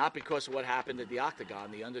 but not because of what happened at the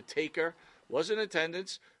Octagon. The Undertaker was in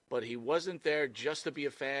attendance, but he wasn't there just to be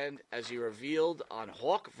a fan, as he revealed on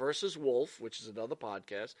Hawk vs. Wolf, which is another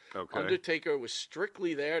podcast. Okay. Undertaker was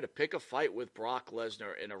strictly there to pick a fight with Brock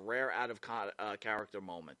Lesnar in a rare out-of-character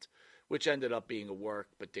moment, which ended up being a work,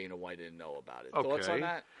 but Dana White didn't know about it. Okay. Thoughts on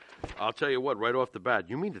that? I'll tell you what, right off the bat,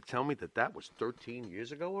 you mean to tell me that was 13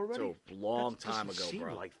 years ago already? It's a long time That ago, doesn't bro.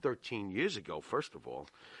 seem like 13 years ago, first of all.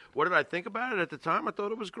 What did I think about it at the time? I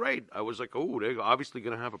thought it was great. I was like, oh, they're obviously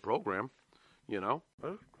going to have a program, you know?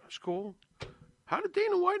 That's cool. How did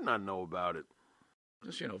Dana White not know about it?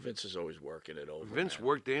 Because, Vince is always working it over. Vince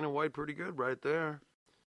worked Dana White pretty good right there.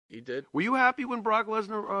 He did. Were you happy when Brock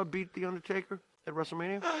Lesnar beat The Undertaker at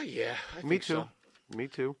WrestleMania? Yeah, I Me think too. so. Me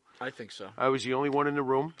too. I think so. I was the only one in the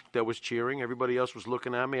room that was cheering. Everybody else was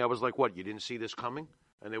looking at me. I was like, what, you didn't see this coming?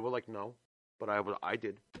 And they were like, no. But I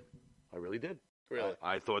did. I really did. Really?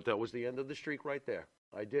 I thought that was the end of the streak right there.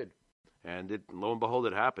 I did. And lo and behold,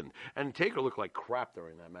 it happened. And Taker looked like crap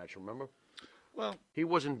during that match, remember? Well, he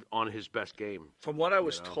wasn't on his best game. From what I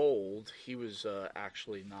was told, he was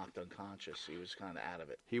actually knocked unconscious. He was kind of out of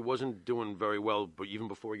it. He wasn't doing very well, but even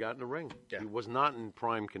before he got in the ring. Yeah. He was not in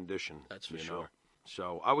prime condition. That's for you sure. know.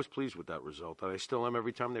 So I was pleased with that result. And I still am.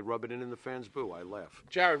 Every time they rub it in the fans boo, I laugh.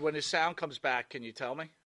 Jared, when his sound comes back, can you tell me?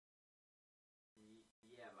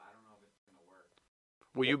 Yeah, but I don't know if it's going to work.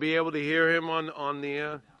 Will you be able to hear him on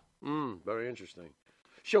the... very interesting.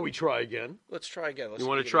 Shall we try again? Let's try again. You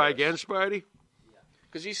want to try again, Spidey?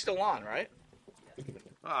 Because he's still on, right?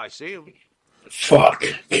 I see him. Fuck.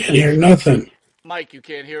 Can't hear nothing. Mike, you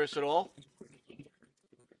can't hear us at all?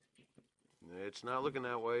 It's not looking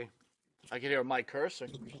that way. I can hear Mike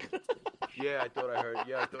cursing. I thought I heard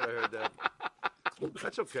that.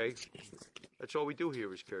 That's okay. That's all we do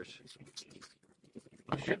here is curse.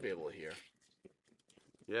 You should be able to hear.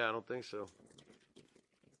 Yeah, I don't think so.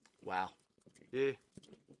 Wow. Yeah.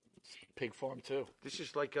 Pig Farm 2. This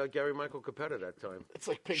is like Gary Michael Capetta that time. It's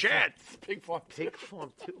like Pig Shit! Farm. Pig Farm 2. Pig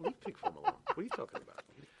Farm 2? Leave Pig Farm alone. What are you talking about?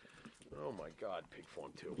 Oh, my God. Pig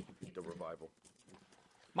Farm 2. The revival.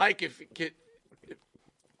 Mike, if you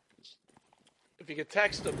could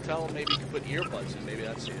text him, tell him maybe you could put earbuds in. Maybe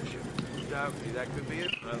that's the issue. That could be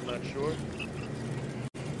it. I'm not sure.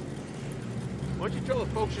 Why don't you tell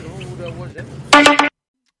the folks at home who that was in?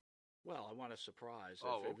 Well, I want a surprise.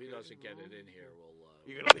 If he doesn't get it in here, we'll...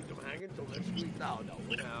 You're going to leave them hanging until next week? No.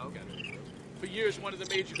 No. For years, one of the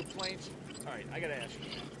major complaints... All right, I got to ask you.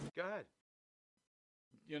 Go ahead.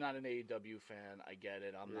 You're not an AEW fan. I get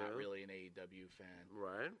it. I'm not really an AEW fan.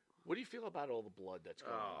 Right. What do you feel about all the blood that's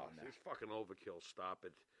going on there? It's fucking overkill. Stop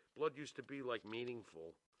it. Blood used to be, like,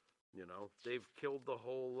 meaningful. You know? They've killed the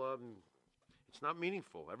whole... it's not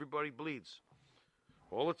meaningful. Everybody bleeds.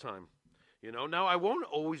 All the time. You know, now I won't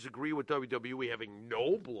always agree with WWE having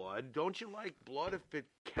no blood. Don't you like blood if it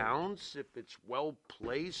counts, if it's well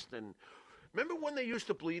placed? And remember when they used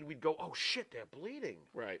to bleed, we'd go, oh shit, they're bleeding.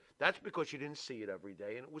 Right. That's because you didn't see it every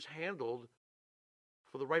day, and it was handled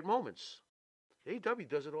for the right moments. AEW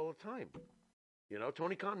does it all the time. You know,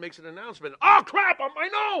 Tony Khan makes an announcement, oh crap, on my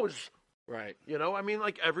nose! Right. You know, I mean,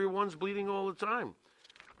 like everyone's bleeding all the time.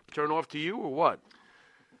 Turn off to you or what?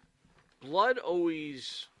 Blood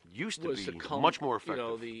always... used to was be much more effective.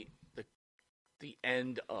 You know, the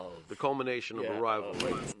end of the culmination of a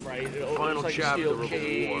rivalry, right? Final like chapter Steel of a war.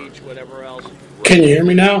 Cage, whatever else. Can you hear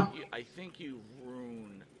me now? I think you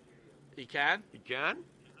ruined. You can? You can?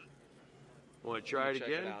 Want to try it check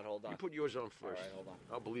again? It out. Hold on. You put yours on first. All right, hold on.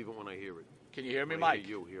 I'll believe it when I hear it. Can you hear me, When I Mike?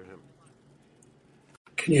 hear you hear him.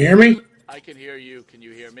 Can you hear me? I can hear you. Can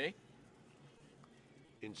you hear me?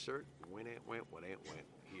 Insert when it went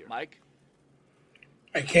here. Mike?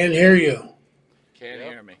 I can't hear you. Can't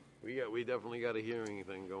hear me. We definitely got a hearing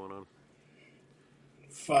thing going on.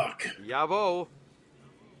 Fuck. Yavo.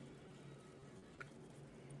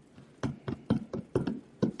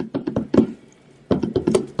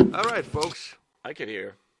 All right, folks. I can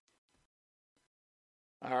hear.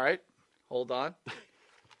 All right. Hold on.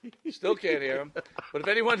 Still can't hear him. But if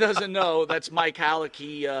anyone doesn't know, that's Mike Halleck.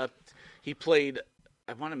 He played,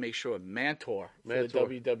 I want to make sure, Mantor for the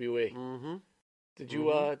WWE. Mm-hmm. Did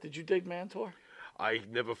you dig Mantor? I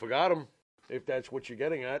never forgot him, if that's what you're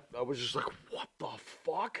getting at. I was just like, what the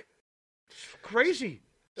fuck? It's crazy.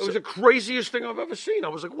 It was the craziest thing I've ever seen. I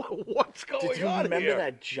was like, what's going on here? Did you remember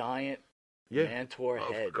that giant Mantor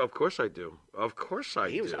head? Of course I do. Of course I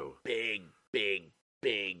do. He was a big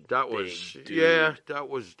That was, dude. Yeah, that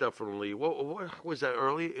was definitely, what was that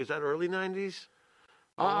early? Is that early 90s?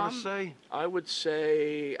 I would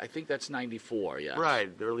say, I think that's 94, yes.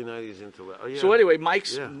 Right, the early 90s into that. Oh, yeah. So anyway, Mike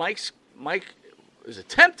is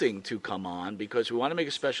attempting to come on because we want to make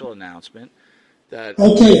a special announcement that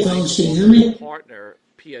fellas, can you hear me? Partner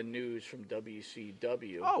PN News from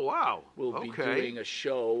WCW. Oh wow! Will be doing a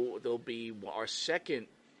show. There'll be our second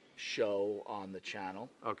show on the channel.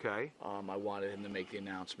 Okay. I wanted him to make the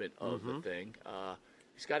announcement of the thing.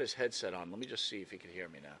 He's got his headset on. Let me just see if he can hear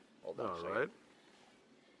me now. Hold on. All right.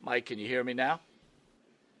 Mike, can you hear me now?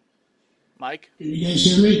 Mike? Can you guys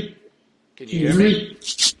hear me? Can you hear me?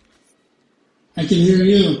 I can hear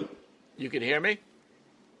you. You can hear me?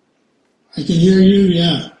 I can hear you,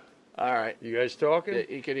 yeah. All right. You guys talking?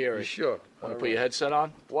 You can hear us. Sure. Want to put your headset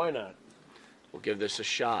on? Why not? We'll give this a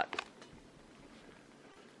shot.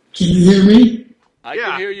 Can you hear me? I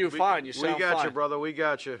can hear you fine. You sound We got fine. you, brother. We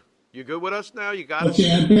got you. You good with us now? You got us?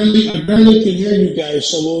 Okay, I barely can hear you guys,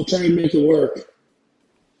 so we'll try and make it work.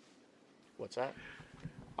 What's that?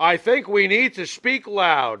 I think we need to speak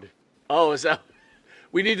loud. Oh, is that?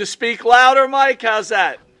 We need to speak louder, Mike? How's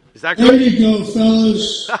that? Is that There good? you go,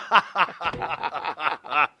 fellas.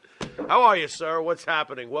 How are you, sir? What's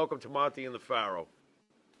happening? Welcome to Monty and the Pharaoh.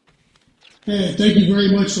 Hey, thank you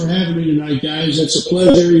very much for having me tonight, guys. It's a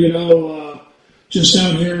pleasure, just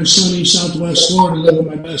out here in sunny Southwest Florida living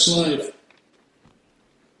my best life.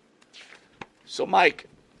 So, Mike,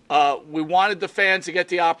 we wanted the fans to get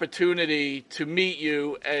the opportunity to meet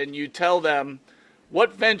you, and you tell them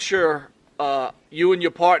what venture you and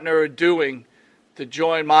your partner are doing to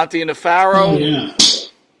join Monty and the Pharaoh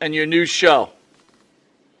and your new show.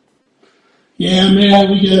 Yeah,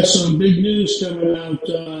 man, we got some big news coming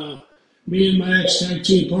out. Me and my ex-tag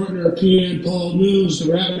team partner, PN Paul News,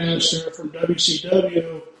 the rap master from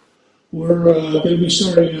WCW, we're going to be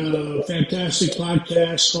starting a fantastic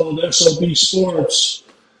podcast called SOB Sports.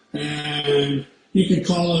 And you can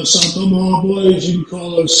call us South Omaha Boys, you can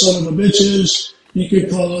call us Son of a Bitches, you can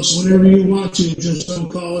call us whatever you want to, just don't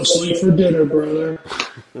call us late for dinner, brother.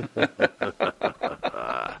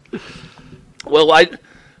 Well,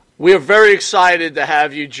 we are very excited to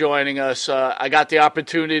have you joining us. I got the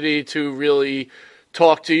opportunity to really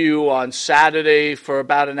talk to you on Saturday for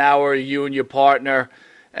about an hour, you and your partner,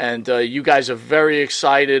 and you guys are very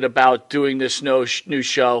excited about doing this new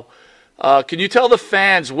show. Can you tell the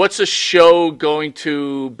fans what's the show going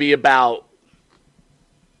to be about?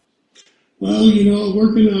 Well,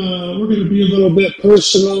 we're gonna be a little bit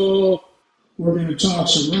personal. We're gonna talk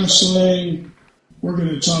some wrestling. We're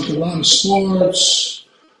gonna talk a lot of sports.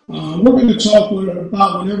 We're gonna talk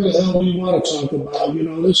about whatever the hell we want to talk about.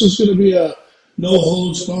 This is gonna be a no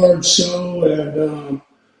holds barred show, and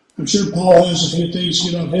I'm sure Paul has a few things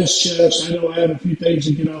to get off his chest. I know I have a few things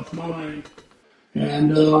to get off mine,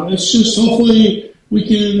 and it's just hopefully we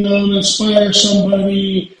can inspire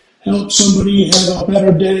somebody, help somebody have a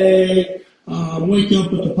better day. Wake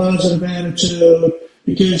up with a positive attitude,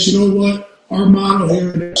 because you know what? Our motto here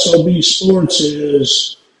at SOB Sports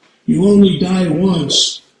is, you only die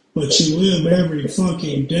once, but you live every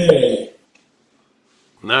fucking day.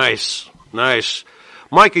 Nice.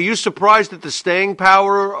 Mike, are you surprised at the staying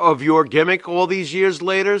power of your gimmick all these years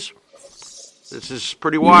later? This is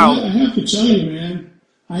pretty wild. I have to tell you, man,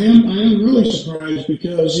 I am really surprised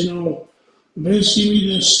because, Vince gave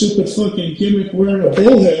me this stupid fucking gimmick wearing a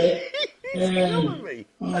bullhead. And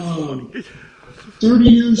 30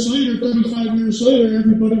 years later, 35 years later,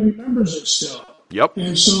 everybody remembers it still. Yep.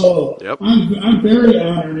 And so I'm very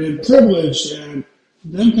honored and privileged, and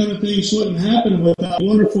them kind of things wouldn't happen without a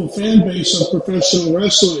wonderful fan base of professional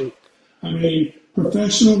wrestling. I mean,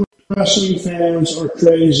 professional wrestling fans are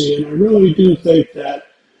crazy, and I really do think that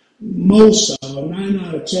most of them, 9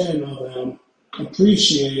 out of 10 of them,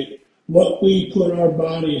 appreciate what we put our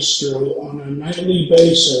bodies through on a nightly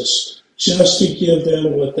basis just to give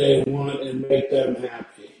them what they want and make them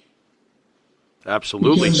happy.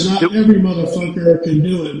 Absolutely. Because not every motherfucker can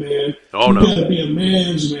do it, man. Oh, no. You gotta be a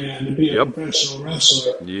man's man to be a professional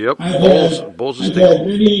wrestler. Yep. I've had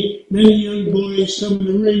many young boys come in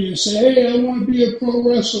the ring and say, hey, I want to be a pro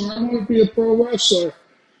wrestler. I want to be a pro wrestler.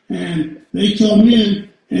 And they come in,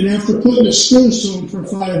 and after putting the screws to them for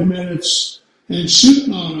 5 minutes and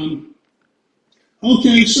shooting on them,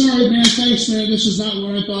 okay, sorry, man, thanks, man, this is not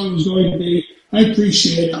what I thought it was going to be. I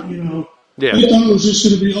appreciate it, Yeah. I thought it was just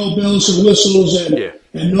going to be all bells and whistles and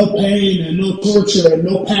no pain and no torture and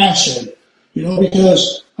no passion,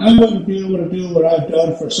 because I wouldn't be able to do what I've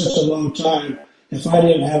done for such a long time if I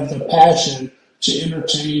didn't have the passion to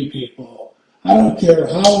entertain people. I don't care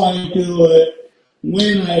how I do it,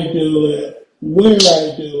 when I do it, where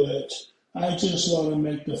I do it. I just want to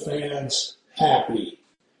make the fans happy.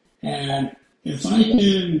 And if I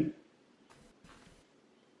can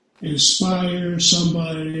inspire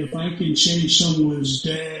somebody, if I can change someone's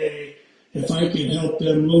day, if I can help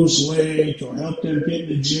them lose weight or help them get in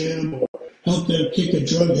the gym or help them kick a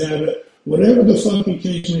drug habit, whatever the fucking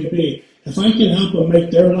case may be, if I can help them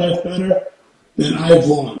make their life better, then I've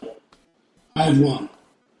won. I've won.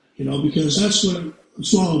 Because that's what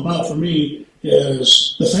it's all about for me,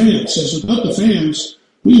 is the fans. Because without the fans,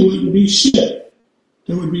 we wouldn't be shit.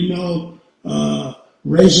 There would be no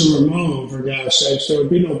Razor Ramon, for God's sakes. There would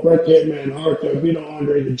be no Bret the Hitman Hart. There would be no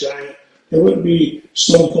Andre the Giant. There wouldn't be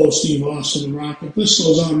Stone Cold Steve Austin and Rock. If this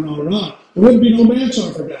goes on and on and on, there wouldn't be no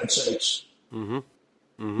Mansoor, for God's sakes. Mm-hmm.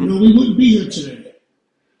 Mm-hmm. We wouldn't be here today.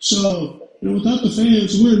 So, without the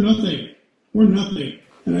fans, we're nothing. We're nothing.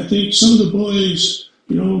 And I think some of the boys,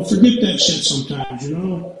 forget that shit sometimes, A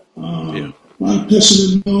lot of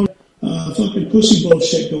pissing and moaning, fucking pussy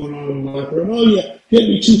bullshit going on in the locker room. Oh, you hit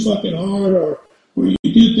me too fucking hard, or you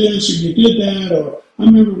did this, or you did that, or I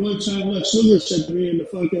remember one time Lex Luger said to me in the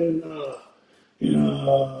fucking,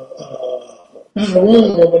 Battle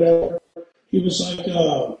Royal or whatever, he was like,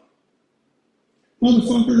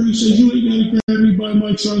 motherfucker, he says, you ain't got to grab me by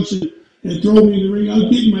my trunks and throw me in the ring. I'll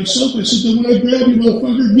get myself. I said, then when I grab you,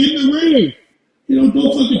 motherfucker, get in the ring. Don't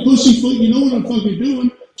fucking pussyfoot. You know what I'm fucking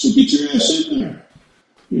doing. So get your ass in there.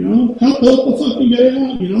 Help the fucking guy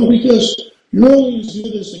out, because you're only as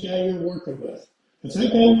good as the guy you're working with. If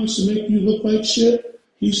that guy wants to make you look like shit,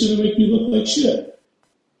 he's going to make you look like shit.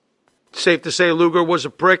 Safe to say Luger was a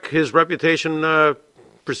prick. His reputation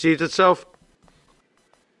precedes itself.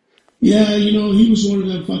 Yeah, he was one of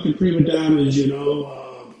them fucking prima donnas,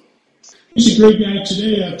 He's a great guy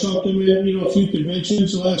today. I've talked to him at, a few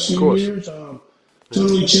conventions the last few years.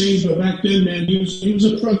 Totally changed, but back then, man, he was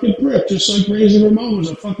a fucking prick, just like Razor Ramon was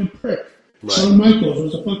a fucking prick. Right. Shawn Michaels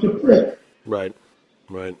was a fucking prick. Right.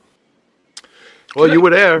 Well, you were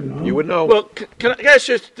there. You would know. Well, can I ask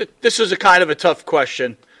you, this is a kind of a tough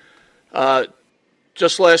question.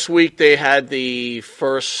 Just last week, they had the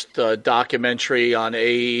first documentary on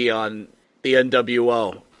AE on the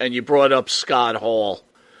NWO, and you brought up Scott Hall.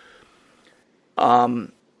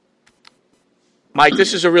 Mike,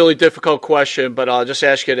 this is a really difficult question, but I'll just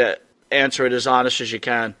ask you to answer it as honest as you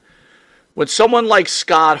can. When someone like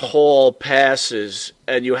Scott Hall passes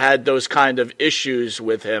and you had those kind of issues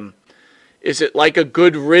with him, is it like a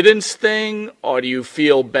good riddance thing, or do you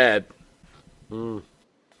feel bad? No,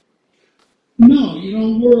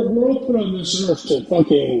 we're all put on this earth to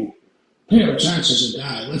fucking pay our taxes and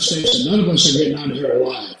die. Let's face it, none of us are getting out of here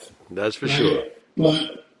alive. That's for sure.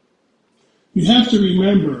 But you have to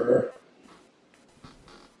remember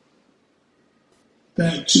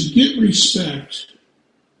that to get respect,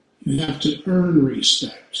 you have to earn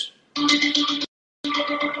respect.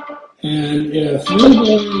 And if you're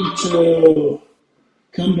going to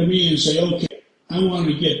come to me and say, okay, I want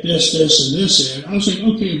to get this, and this in, I was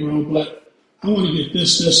like, okay, bro, but I want to get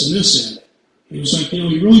this, and this in. He was like,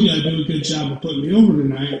 you really got to do a good job of putting me over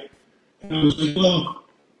tonight. And I was like, well,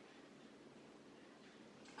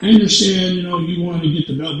 I understand, you want to get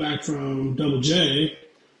the belt back from Double J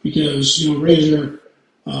because, Razor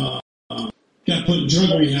got put in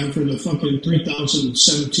drug rehab for the fucking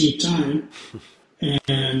 3017th time.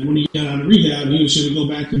 And when he got out of rehab, he was going to go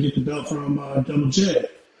back and get the belt from Double J.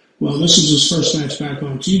 Well, this was his first match back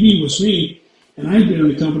on TV with me, and I had been in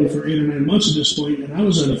the company for 8 or 9 months at this point, and I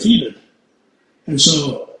was undefeated. And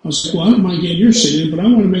so I was like, well, I don't mind getting your shit in, but I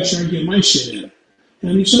want to make sure I get my shit in.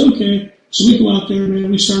 And he said, okay. So we go out there,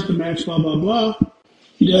 man, we start the match, blah, blah, blah.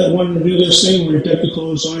 He wanted to do this thing where he ducked the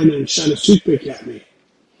clothesline and shot a toothpick at me.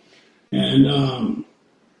 And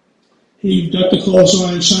he ducked the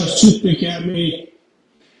clothesline, shot a toothpick at me,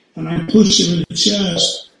 and I pushed him in the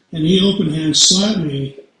chest, and he open hand slapped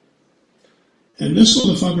me. And this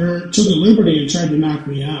motherfucker took a liberty and tried to knock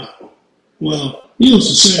me out. Well, needless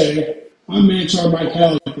to say, I'm Mantar Mike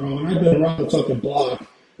Halleck, bro, and I've been around the fucking block,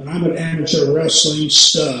 and I'm an amateur wrestling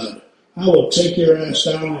stud. I will take your ass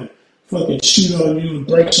down and fucking shoot on you and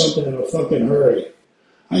break something in a fucking hurry.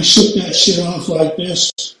 I shook that shit off like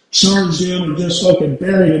this, charged him, and just fucking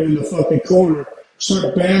buried him in the fucking corner,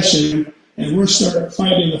 start bashing him, and we're starting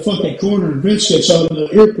fighting in the fucking corner, and Vince gets on the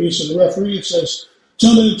earpiece, and the referee and says,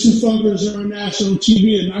 tell the two fuckers that are on national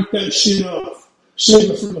TV and knock that shit off. Save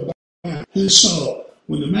it for the back. And so,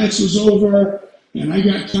 when the match was over, and I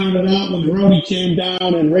got counted out, when the roadie came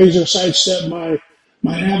down and Razor sidestepped my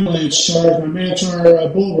avalanche charge, my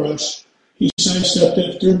Mantar bull rush, he sidestepped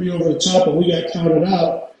it, threw me over the top, and we got counted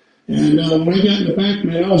out. And when I got in the back,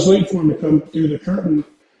 man, I was waiting for him to come through the curtain.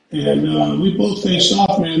 And we both faced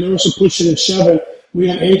off, man. There was some pushing and shoving. We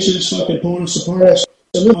had H's fucking pulling us apart. I said,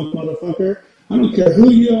 look, motherfucker, I don't care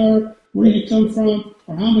who you are, where you come from,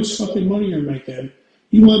 or how much fucking money you're making.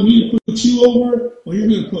 You want me to put you over? Well, you're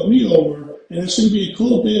going to put me over. And it's going to be a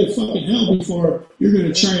cold day of fucking hell before you're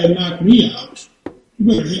going to try and knock me out. You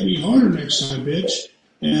better hit me harder next time, bitch.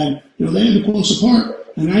 And, they had to pull us apart.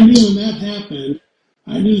 And I knew when that happened,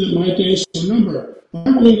 I knew that my days were numbered. But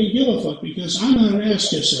I really didn't give a fuck because I'm not an ass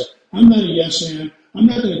kisser. I'm not a yes man. I'm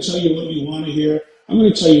not going to tell you what you want to hear. I'm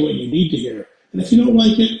going to tell you what you need to hear. And if you don't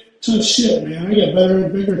like it, tough shit, man. I got better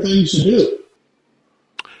and bigger things to do.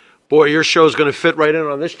 Boy, your show's going to fit right in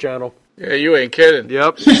on this channel. Yeah, you ain't kidding.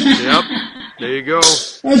 Yep. There you go.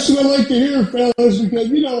 That's what I like to hear, fellas, because,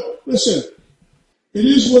 listen, it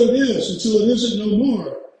is what it is until it isn't no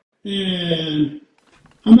more. And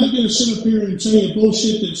I'm not going to sit up here and tell you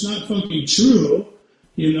bullshit that's not fucking true,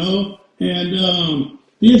 you know? And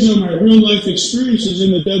these are my real life experiences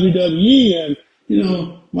in the WWE, and, you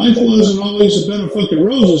know, life wasn't always a bed of fucking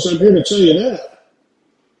roses. I'm here to tell you that.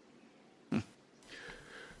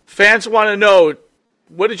 Fans want to know,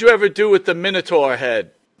 what did you ever do with the Minotaur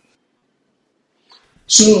head?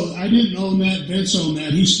 So I didn't own that. Vince owned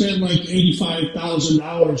that. He spent like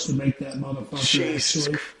 $85,000 to make that motherfucker.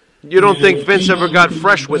 Actually. You don't think Vince ever got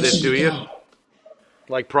fresh with it, do you?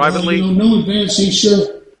 Like privately? Well, you know, knowing Vince, he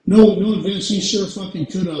sure fucking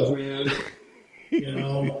could have, man. You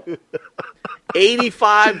know,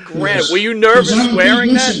 $85,000. Yes. Were you nervous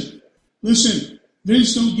wearing that? Listen,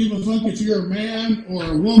 Vince don't give a fuck if you're a man or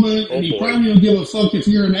a woman, and he probably don't give a fuck if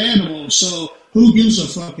you're an animal. So who gives a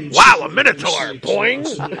fucking wow, shit? a Minotaur, boing!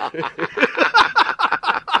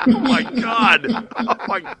 Oh my god! Oh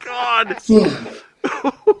my god!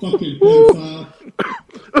 Fucking pedophile.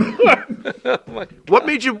 What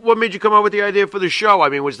made you come up with the idea for the show? I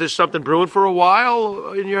mean, was this something brewing for a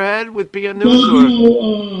while in your head with PN News? Well, you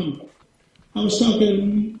know, I was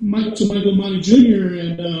talking to Michael Monty Jr.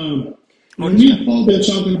 and me and Paul been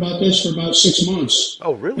talking about this for about 6 months.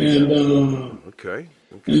 Oh, really? And okay.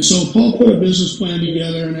 And so Paul put a business plan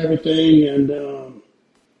together and everything, and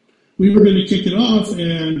we were going to kick it off,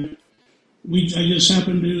 and I just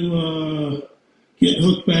happened to get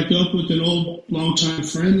hooked back up with an old longtime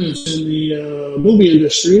friend that's in the movie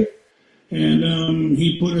industry, and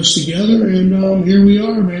he put us together, and here we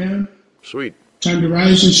are, man. Sweet. Time to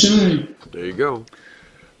rise and shine. There you go.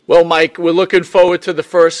 Well, Mike, we're looking forward to the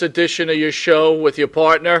first edition of your show with your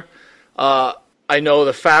partner. I know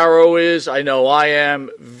the Pharaoh is. I know I am.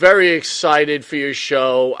 Very excited for your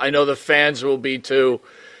show. I know the fans will be too.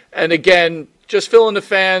 And again, just filling the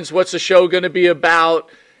fans, what's the show going to be about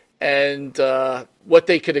and what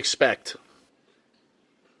they could expect.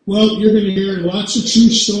 Well, you're going to hear lots of true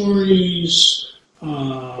stories.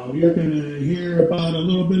 You're going to hear about a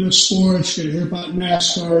little bit of sports. You're going to hear about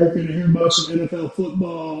NASCAR. You're going to hear about some NFL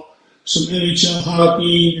football, some NHL hockey.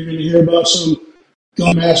 You're going to hear about some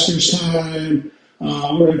Golf Masters time.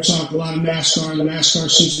 We're going to talk a lot of NASCAR. The NASCAR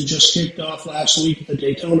season just kicked off last week at the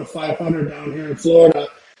Daytona 500 down here in Florida.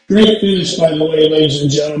 Great finish, by the way, ladies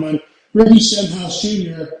and gentlemen. Ricky Stenhouse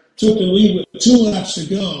Jr. took the lead with 2 laps to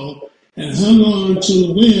go and hung on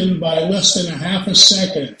to win by less than a half a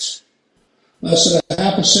second. Less than a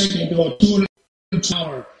half a second going 200 miles an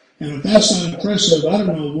hour. And if that's not impressive, I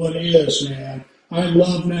don't know what is, man. I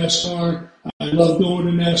love NASCAR. I love going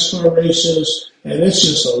to NASCAR races, and it's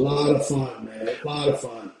just a lot of fun, man. A lot of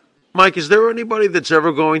fun. Mike, is there anybody that's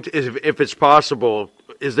ever going to, if it's possible,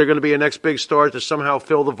 is there going to be a next big star to somehow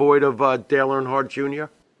fill the void of Dale Earnhardt Jr.?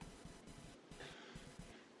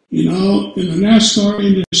 You know, in the NASCAR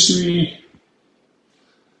industry,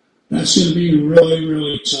 that's going to be really,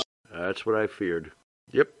 really tough. That's what I feared.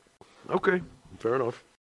 Yep. Okay. Fair enough.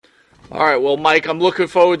 All right. Well, Mike, I'm looking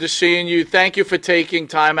forward to seeing you. Thank you for taking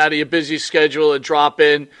time out of your busy schedule to drop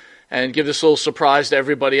in and give this little surprise to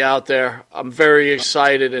everybody out there. I'm very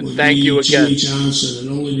excited, and thank you again. Jimmy Johnson,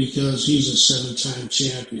 and only because he's a 7-time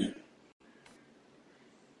champion.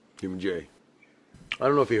 Jimmy J. I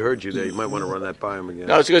don't know if he heard you there. You might want to run that by him again.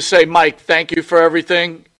 I was going to say, Mike, thank you for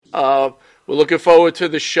everything. We're looking forward to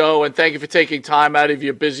the show, and thank you for taking time out of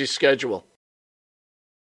your busy schedule.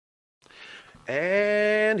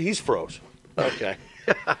 And he's froze. Okay.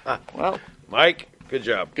 Well, Mike, good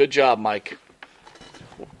job. Good job, Mike.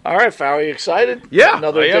 All right, Farrell, you excited? Yeah,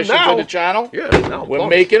 Another I am addition now. to the channel? Yeah, now We're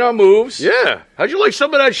making our moves. Yeah. How'd you like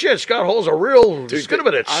some of that shit? Scott Hall's a real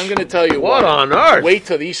skidabitch. I'm going to tell you what on earth? Wait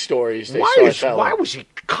till these stories. Why was he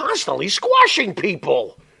constantly squashing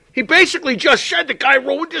people? He basically just said the guy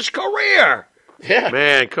ruined his career. Yeah.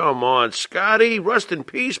 Man, come on, Scotty. Rest in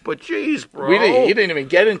peace, but jeez, bro. He didn't even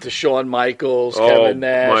get into Shawn Michaels, Kevin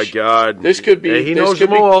Nash. Oh, my God. This could be. Yeah, he knows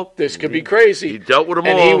them all. This could be crazy. He dealt with them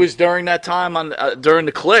all. And he was during that time during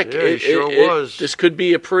the Click. Yeah, he sure was. This could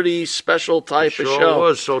be a pretty special type of show. Sure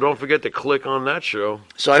was, so don't forget to click on that show.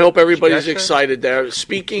 So I hope everybody's excited there.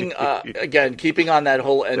 Speaking, again, keeping on that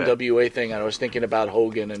whole NWA thing, I was thinking about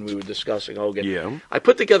Hogan, and we were discussing Hogan. Yeah. I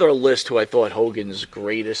put together a list who I thought Hogan's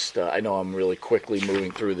greatest, I know I'm really quickly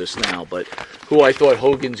moving through this now, but who I thought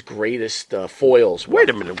Hogan's greatest foils were. Wait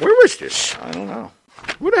a minute, where is this? I don't know.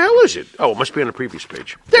 Where the hell is it? Oh, it must be on the previous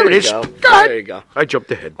page. There it is. Go. God. There you go. I jumped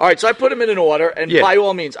ahead. All right, so I put them in an order, and by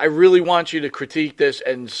all means, I really want you to critique this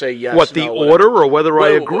and say yes. What, the order or whether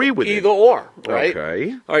I agree with it? Either or, right?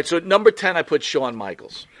 Okay. All right, so at number 10, I put Shawn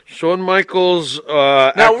Michaels. Shawn Michaels.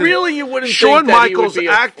 Now, really, you wouldn't Shawn think that Michaels he would be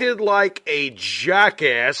acted like a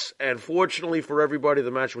jackass, and fortunately for everybody,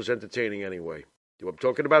 the match was entertaining anyway. I'm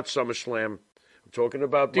talking about SummerSlam. I'm talking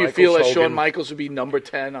about. Do you Michaels, feel that Hogan. Shawn Michaels would be number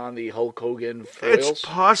 10 on the Hulk Hogan foils? It's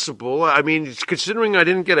possible. I mean, considering I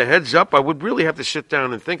didn't get a heads up, I would really have to sit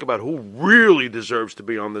down and think about who really deserves to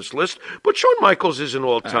be on this list. But Shawn Michaels is an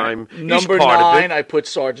all-time. Right. Number 9, I put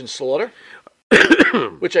Sergeant Slaughter,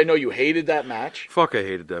 which I know you hated that match. Fuck, I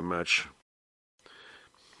hated that match.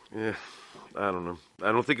 Yeah, I don't know.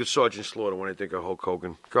 I don't think it's Sergeant Slaughter when I think of Hulk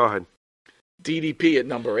Hogan. Go ahead. DDP at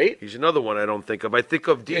number 8. He's another one I don't think of. I think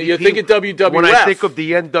of DDP. You're thinking WWF. When I think of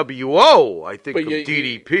the NWO, I think of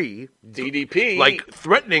DDP. DDP. Like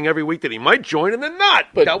threatening every week that he might join and then not.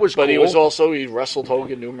 But that was cool. But he wrestled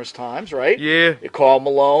Hogan numerous times, right? Yeah. Carl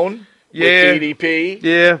Malone. Yeah. With DDP.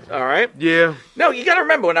 Yeah. All right. Yeah. No, you got to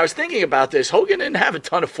remember, when I was thinking about this, Hogan didn't have a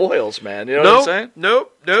ton of foils, man. You know what I'm saying?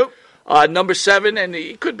 Nope. Number 7, and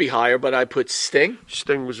it could be higher, but I put Sting.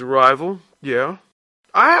 Sting was a rival. Yeah.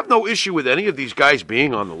 I have no issue with any of these guys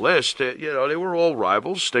being on the list. They were all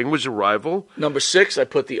rivals. Sting was a rival. Number 6, I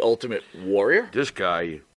put the Ultimate Warrior. This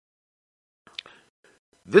guy,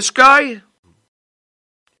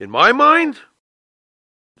 in my mind,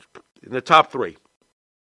 in the top 3.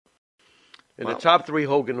 The top 3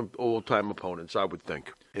 Hogan all-time opponents, I would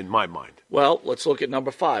think, in my mind. Well, let's look at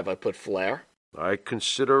number 5. I put Flair. I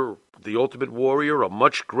consider the Ultimate Warrior a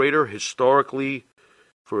much greater historically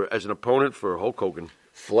as an opponent for Hulk Hogan.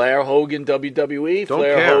 Flair, Hogan, WWE. Don't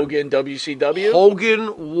Flair, care. Hogan, WCW.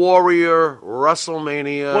 Hogan, Warrior,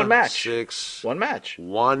 WrestleMania. One match. 6. One match.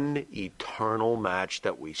 One eternal match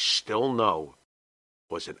that we still know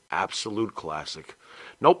was an absolute classic.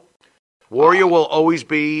 Nope. Warrior will always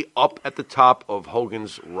be up at the top of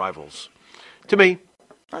Hogan's rivals. To me.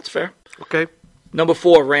 That's fair. Okay. Number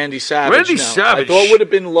 4, Randy Savage. Randy Savage. I thought it would have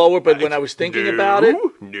been lower, but when I was thinking about it.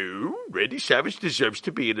 No, Randy Savage deserves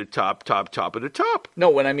to be in the top of the top. No,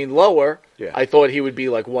 when I mean lower, I thought he would be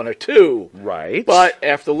like 1 or 2. Right. But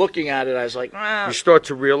after looking at it, I was like, You start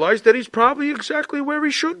to realize that he's probably exactly where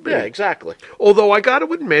he should be. Yeah, exactly. Although I got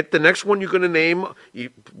to admit, the next one you're going to name,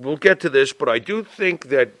 we'll get to this, but I do think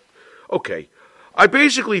that, okay, I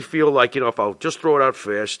basically feel like, if I'll just throw it out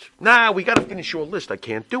fast, we got to finish your list. I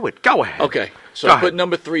can't do it. Go ahead. Okay, so I put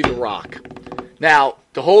number 3, The Rock. Now,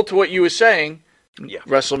 to hold to what you were saying,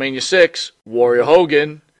 WrestleMania 6, Warrior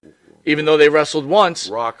Hogan, even though they wrestled once,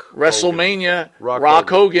 WrestleMania, Rock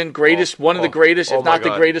Hogan, greatest, one of the greatest, if not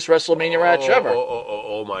the greatest WrestleMania match ever.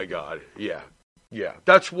 Oh, my God. Yeah. Yeah.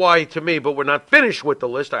 That's why, to me, but we're not finished with the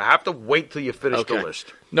list. I have to wait till you finish the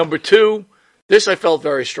list. Number 2, this I felt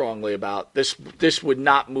very strongly about. This would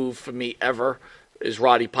not move for me ever, is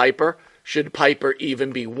Roddy Piper. Should Piper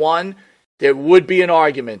even be 1? There would be an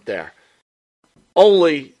argument there.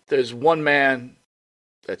 Only there's one man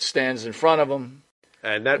that stands in front of him.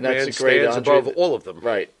 And that man stands above all of them.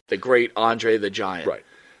 Right. The great Andre the Giant. Right.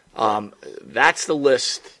 That's the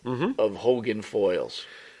list of Hogan foils.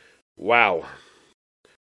 Wow.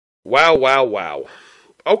 Wow.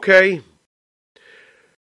 Okay.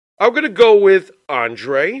 I'm going to go with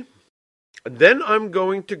Andre. Then I'm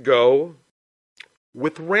going to go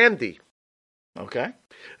with Randy. Okay.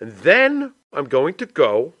 And then I'm going to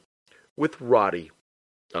go with Roddy.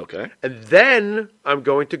 Okay. And then I'm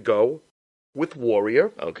going to go with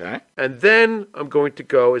Warrior. Okay. And then I'm going to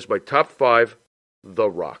go as my top 5,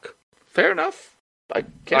 The Rock. Fair enough. I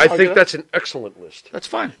think that's an excellent list. That's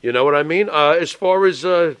fine. You know what I mean? As far as,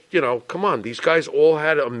 come on. These guys all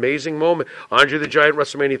had an amazing moment. Andre the Giant,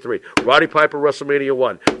 WrestleMania 3. Roddy Piper, WrestleMania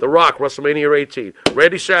 1. The Rock, WrestleMania 18.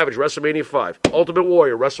 Randy Savage, WrestleMania 5. Ultimate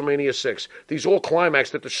Warrior, WrestleMania 6. These all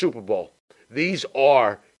climaxed at the Super Bowl. These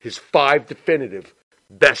are his 5 definitive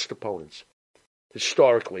best opponents,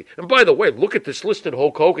 historically. And by the way, look at this list that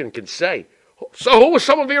Hulk Hogan can say. So who were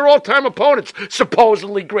some of your all-time opponents?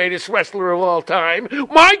 Supposedly greatest wrestler of all time.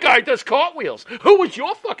 My guy does cartwheels. Who was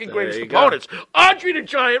your fucking greatest opponents? Andre the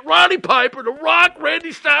Giant, Roddy Piper, The Rock,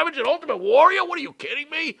 Randy Savage, and Ultimate Warrior? What, are you kidding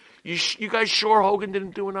me? You guys sure Hogan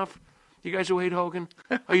didn't do enough? You guys who hate Hogan?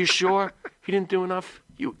 Are you sure he didn't do enough?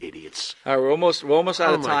 You idiots. All right, we're almost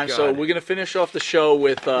out of time, so we're going to finish off the show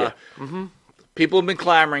with... People have been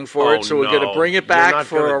clamoring for it, so we're going to bring it back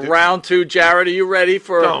for a round 2. Jared, are you ready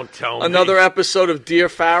for another episode of Dear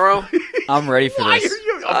Pharaoh? I'm ready for this.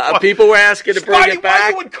 People were asking to bring it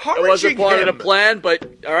back. It wasn't part of the plan, but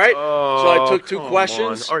all right. So I took 2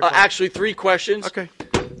 questions. Actually, 3 questions. Okay.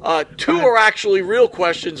 2 are actually real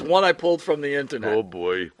questions. 1 I pulled from the internet. Oh,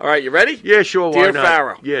 boy. All right, you ready? Yeah, sure. Dear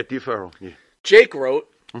Pharaoh. Yeah, Dear Pharaoh. Yeah. Jake wrote,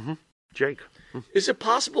 Jake. Is it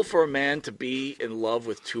possible for a man to be in love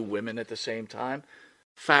with 2 women at the same time?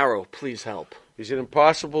 Pharaoh, please help. Is it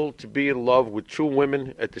impossible to be in love with 2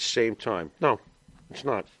 women at the same time? No, it's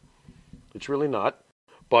not. It's really not.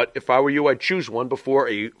 But if I were you, I'd choose one before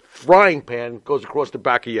a frying pan goes across the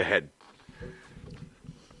back of your head.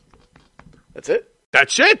 That's it?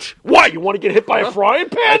 That's it. Why? You want to get hit by a frying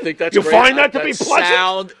pan? I think that's you great. find that to be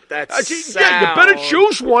pleasant. Yeah, you better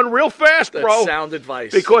choose one real fast, bro. That's sound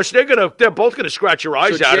advice. Because they're both gonna scratch your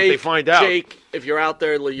eyes out if they find out. Jake, if you're out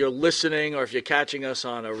there, you're listening, or if you're catching us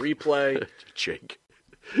on a replay, Jake,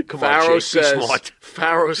 Pharaoh says, be smart.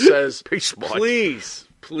 Pharaoh says, be smart.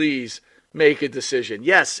 Please make a decision.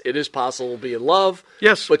 Yes, it is possible to be in love.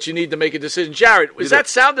 Yes, but you need to make a decision. Jared, is that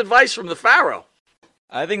sound advice from the Pharaoh?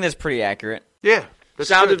 I think that's pretty accurate. Yeah.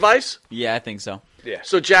 Sound advice? Yeah, I think so. Yeah.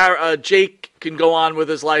 So Jake can go on with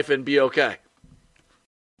his life and be okay.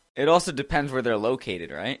 It also depends where they're located,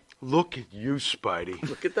 right? Look at you, Spidey.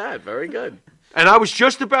 Look at that. Very good. And I was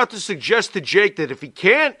just about to suggest to Jake that if he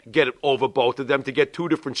can't get it over both of them, to get two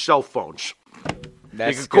different cell phones.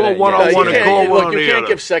 That's you can call one on one and call one on the other. You can't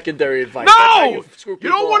give secondary advice. No! You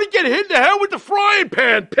don't want to get hit in the head with the frying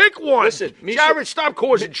pan. Pick one. Listen, Jared, stop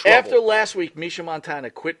causing trouble. After last week, Misha Montana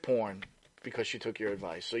quit porn because she took your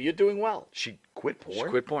advice. So you're doing well. She quit porn? She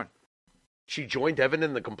quit porn. She joined Evan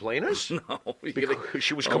in the complainers? No. Because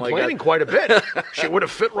she was complaining quite a bit. She would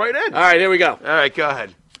have fit right in. All right, here we go. All right, go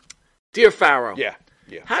ahead. Dear Pharaoh. Yeah.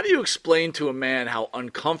 How do you explain to a man how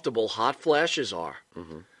uncomfortable hot flashes are?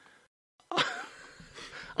 Mm-hmm.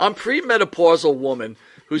 I'm a premenopausal woman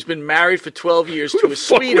who's been married for 12 years to a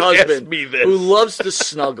sweet husband who loves to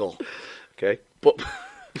snuggle. Okay. But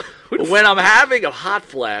when I'm having a hot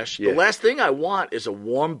flash, the last thing I want is a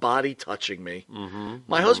warm body touching me. Mm-hmm.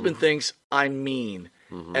 My husband thinks I'm mean,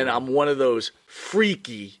 and I'm one of those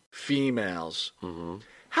freaky females. Mm-hmm.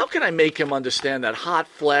 How can I make him understand that hot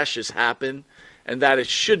flashes happen and that it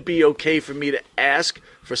should be okay for me to ask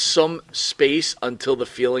for some space until the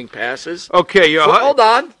feeling passes? Okay, hold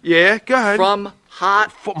on. Yeah, go ahead. From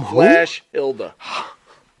Hot Flash Hilda.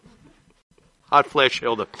 Hot Flash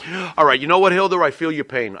Hilda. All right, you know what, Hilda? I feel your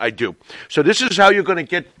pain. I do. So this is how you're going to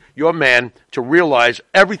get your man to realize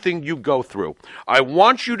everything you go through. I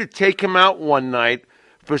want you to take him out one night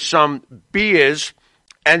for some beers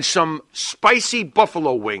and some spicy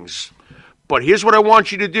buffalo wings. But here's what I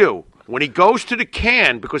want you to do. When he goes to the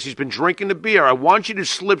can, because he's been drinking the beer, I want you to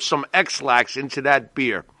slip some X-Lax into that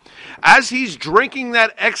beer. As he's drinking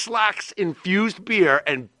that X-Lax infused beer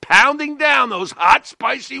and pounding down those hot,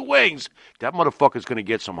 spicy wings, that motherfucker's going to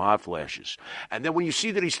get some hot flashes. And then when you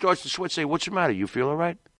see that he starts to sweat, say, what's the matter? You feel all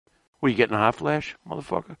right? Were you getting a hot flash,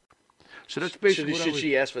 motherfucker? So that's basically Should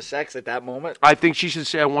she ask for sex at that moment? I think she should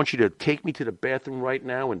say, I want you to take me to the bathroom right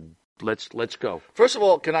now and let's go. First of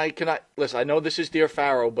all, can I listen? I know this is Dear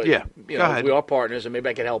Pharaoh, but yeah, you know, we are partners, and maybe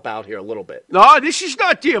I can help out here a little bit. No, this is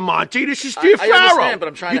not Dear Monty. This is Dear Pharaoh. I understand, but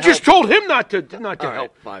I'm trying to help. You just told him not to all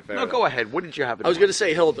help. Right, fine, no, go ahead. What did you have in I was going to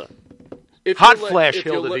say Hilda. Hot flash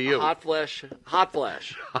Hilda to you. Hot flash. Hot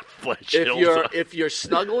flash Hilda. If you're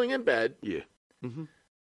snuggling in bed, mm-hmm.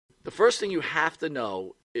 The first thing you have to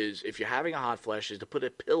know is if you're having a hot flash is to put a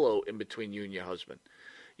pillow in between you and your husband.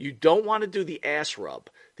 You don't want to do the ass rub.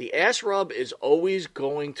 The ass rub is always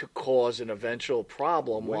going to cause an eventual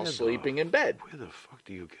problem while sleeping in bed. Where the fuck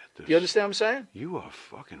do you get this? You understand what I'm saying? You are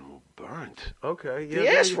fucking burnt. Okay. Yeah,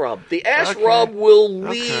 the ass rub. The ass rub will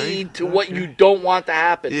lead to what you don't want to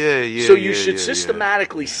happen. Yeah. So you should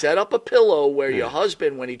systematically set up a pillow where your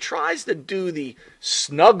husband, when he tries to do the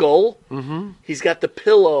snuggle, he's got the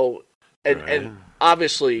pillow and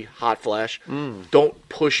obviously, hot flash, don't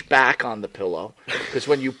push back on the pillow. Because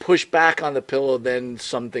when you push back on the pillow, then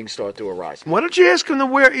some things start to arise. Why don't you ask him to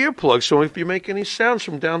wear earplugs so if you make any sounds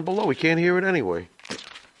from down below, he can't hear it anyway?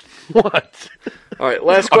 What? All right,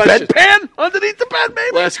 last question. A bedpan underneath the bed,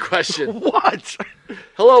 maybe? Last question. What?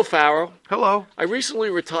 Hello, Pharaoh. Hello. I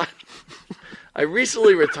recently retired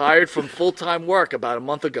from full-time work about a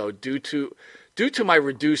month ago due to my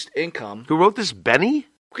reduced income. Who wrote this, Benny?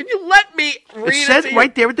 Can you let me read it? It says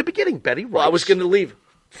right there at the beginning, Benny. Well, I was going to leave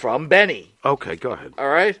from Benny. Okay, go ahead. All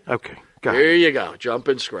right? Okay, go ahead. Here you go. Jump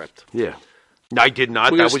in script. Yeah. I did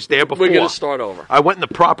not. That was there before. We're going to start over. I went in the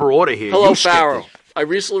proper order here. Hello, Pharaoh. I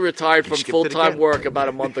recently retired from full-time work about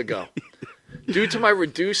a month ago. Due to my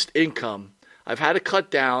reduced income, I've had to cut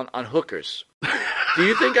down on hookers. Do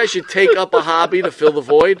you think I should take up a hobby to fill the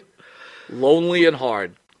void? Lonely and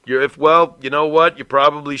hard. Well, you know what? You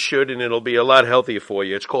probably should, and it'll be a lot healthier for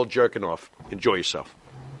you. It's called jerking off. Enjoy yourself.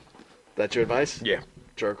 That's your advice? Yeah.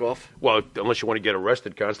 Jerk off? Well, unless you want to get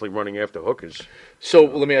arrested constantly running after hookers. So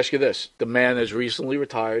let me ask you this. The man has recently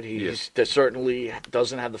retired. He certainly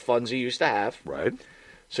doesn't have the funds he used to have. Right.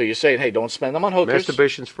 So you're saying, hey, don't spend them on hookers.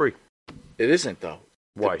 Masturbation's free. It isn't, though.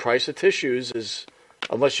 Why? The price of tissues is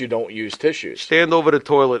Unless you don't use tissues. Stand over the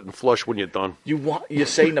toilet and flush when you're done. You're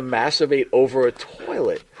saying to masturbate over a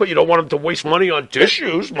toilet? Well, you don't want him to waste money on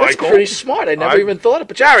tissues, Michael. That's pretty smart. I never even thought of it.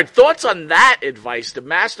 But Jared, thoughts on that advice to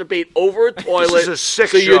masturbate over a toilet This is a sick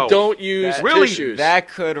so show. you don't use tissues? That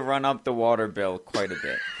could run up the water bill quite a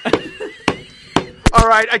bit. All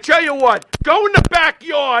right, I tell you what. Go in the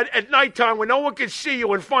backyard at nighttime when no one can see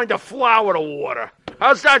you and find a flower to water.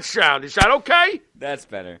 How's that sound? Is that okay? That's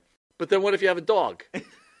better. But then what if you have a dog?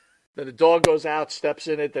 Then the dog goes out, steps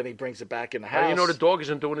in it, then he brings it back in the house. How do you know the dog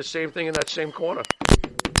isn't doing the same thing in that same corner?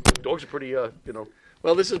 Dogs are pretty,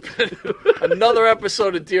 Well, this has been another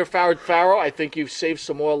episode of Dear Farrow. I think you've saved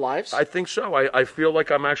some more lives. I think so. I feel like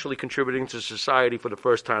I'm actually contributing to society for the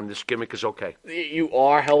first time. This gimmick is okay. You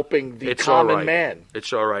are helping the It's common all right. man.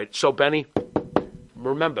 It's all right. So, Benny,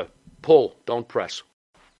 remember, pull, don't press.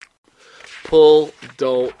 Pull,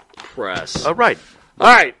 don't press. All right. All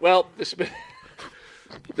right. Well, this.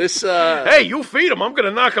 Hey, you feed him. I'm going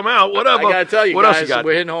to knock him out. Whatever. I got to tell you what guys, else you got?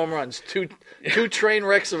 we're hitting home runs. Two train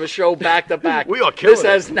wrecks of a show back to back. We are killing This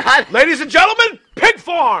has it. not. Ladies and gentlemen, Pig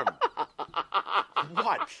Farm.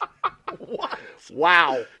 What?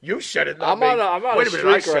 Wow. You said it. Not I'm me. on a Wait a minute,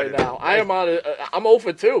 I streak said right it. now. I'm 0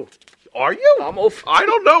 for 2. Are you? I'm 0 for 2. I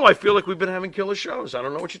don't know. I feel like we've been having killer shows. I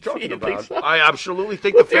don't know what you're talking You about. think so? I absolutely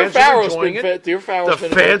think the Dear fans are Farrow's enjoying been it. Dear Farrow's The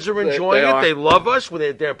been fans are enjoying it. are. They love us.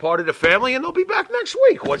 They're part of the family, and they'll be back next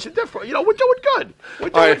week. What's the difference? We're doing good. We're All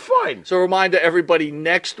doing right. fine. So, reminder everybody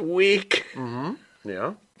next week. Mm-hmm.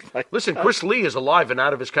 Yeah. Listen, Chris Lee is alive and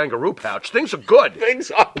out of his kangaroo pouch. Things are good. Things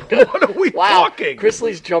are good. What are we Wow. talking? Chris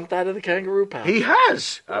Lee's jumped out of the kangaroo pouch. He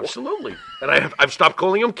has. Absolutely. And I've stopped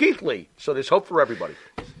calling him Keith Lee. So there's hope for everybody.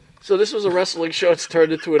 So this was a wrestling show. It's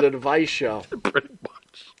turned into an advice show. Pretty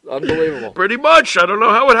much. Unbelievable. Pretty much. I don't know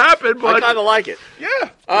how it happened, but I kind of like it.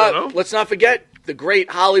 Yeah. Let's not forget the great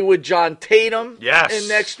Hollywood John Tatum. Yes. In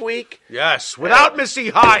next week. Yes. Without Missy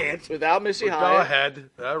Hyatt. Without Missy Go Hyatt. ahead.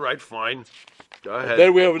 All right, fine. Go ahead.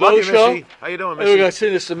 Then we have Love another you, show. Missy. How you doing, Then Missy? we got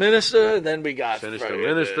Sinister Minister. And then we got Sinister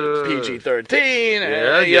Minister.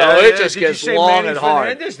 PG-13. Yeah, It just Did you gets say long Manny and hard.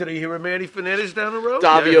 Fernandez? Did I hear a Manny Fernandez down the road?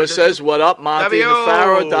 Davio Yeah, says, what up, Monty and the Davio.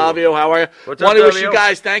 Pharaoh? Davio, how are you? What's up, Want to wish you Davio?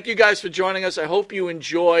 guys, thank you guys for joining us. I hope you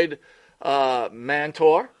enjoyed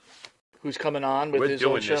Mantor, who's coming on with his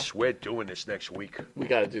own show. We're doing this next week. We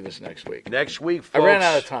got to do this next week. Next week, I folks. ran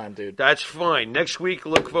out of time, dude. That's fine. Next week,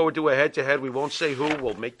 look forward to a head-to-head. We won't say who.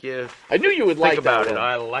 We'll make you I knew you would think like about that it. one.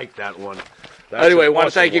 I like that one. That's Anyway, I an want to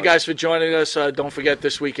awesome thank you one. guys for joining us. Don't forget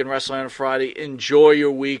this week in Wrestling on Friday. Enjoy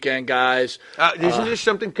your weekend, guys. Isn't there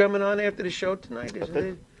something coming on after the show tonight? Isn't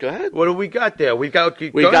it? Go ahead. What do we got there? We got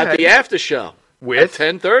the after show with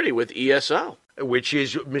at 10:30 with ESO, which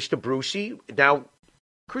is Mr. Brucey. Now,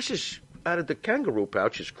 Chris is out of the kangaroo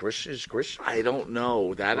pouch. Is Chris? I don't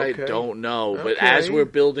know. That I Okay. don't know. But Okay. as we're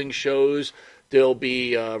building shows, there'll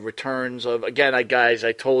be returns of, again, guys,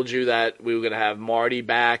 I told you that we were going to have Marty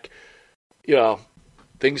back. You know,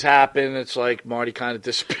 things happen. It's like Marty kind of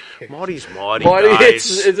disappeared. Marty's Marty, Marty,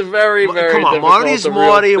 guys. it's a very, very Come on, difficult Marty's to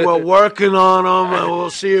Marty. real- We're working on him. And we'll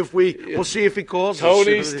see if he calls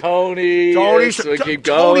Tony's us. Tony. Tony's We keep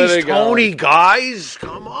going Tony's and going. Tony, guys.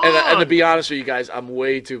 Come on. And to be honest with you guys, I'm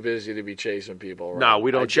way too busy to be chasing people around. No, we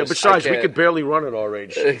don't. Besides, we could barely run at our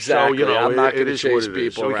age. Exactly. So, I'm not it going to is what chase it is.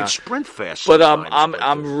 people So we around. can sprint fast. But sometimes,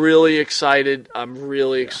 I'm really excited. I'm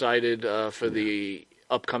really excited for the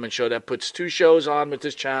upcoming show that puts 2 shows on with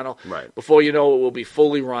this channel. Right. Before you know it, we'll be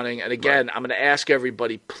fully running. And again, I'm going to ask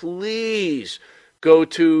everybody, please go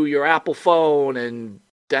to your Apple phone and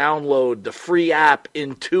download the free app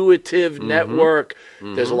Intuitive Network.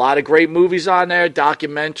 There's a lot of great movies on there,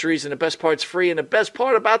 documentaries, and the best part's free. And the best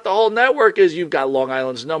part about the whole network is you've got Long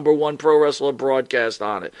Island's #1 pro wrestler broadcast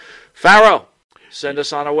on it. Pharaoh, send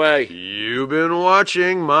us on our way. You've been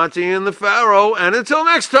watching Monty and the Pharaoh, and until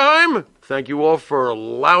next time, thank you all for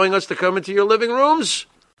allowing us to come into your living rooms.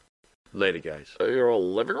 Later, guys. Your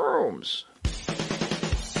living rooms.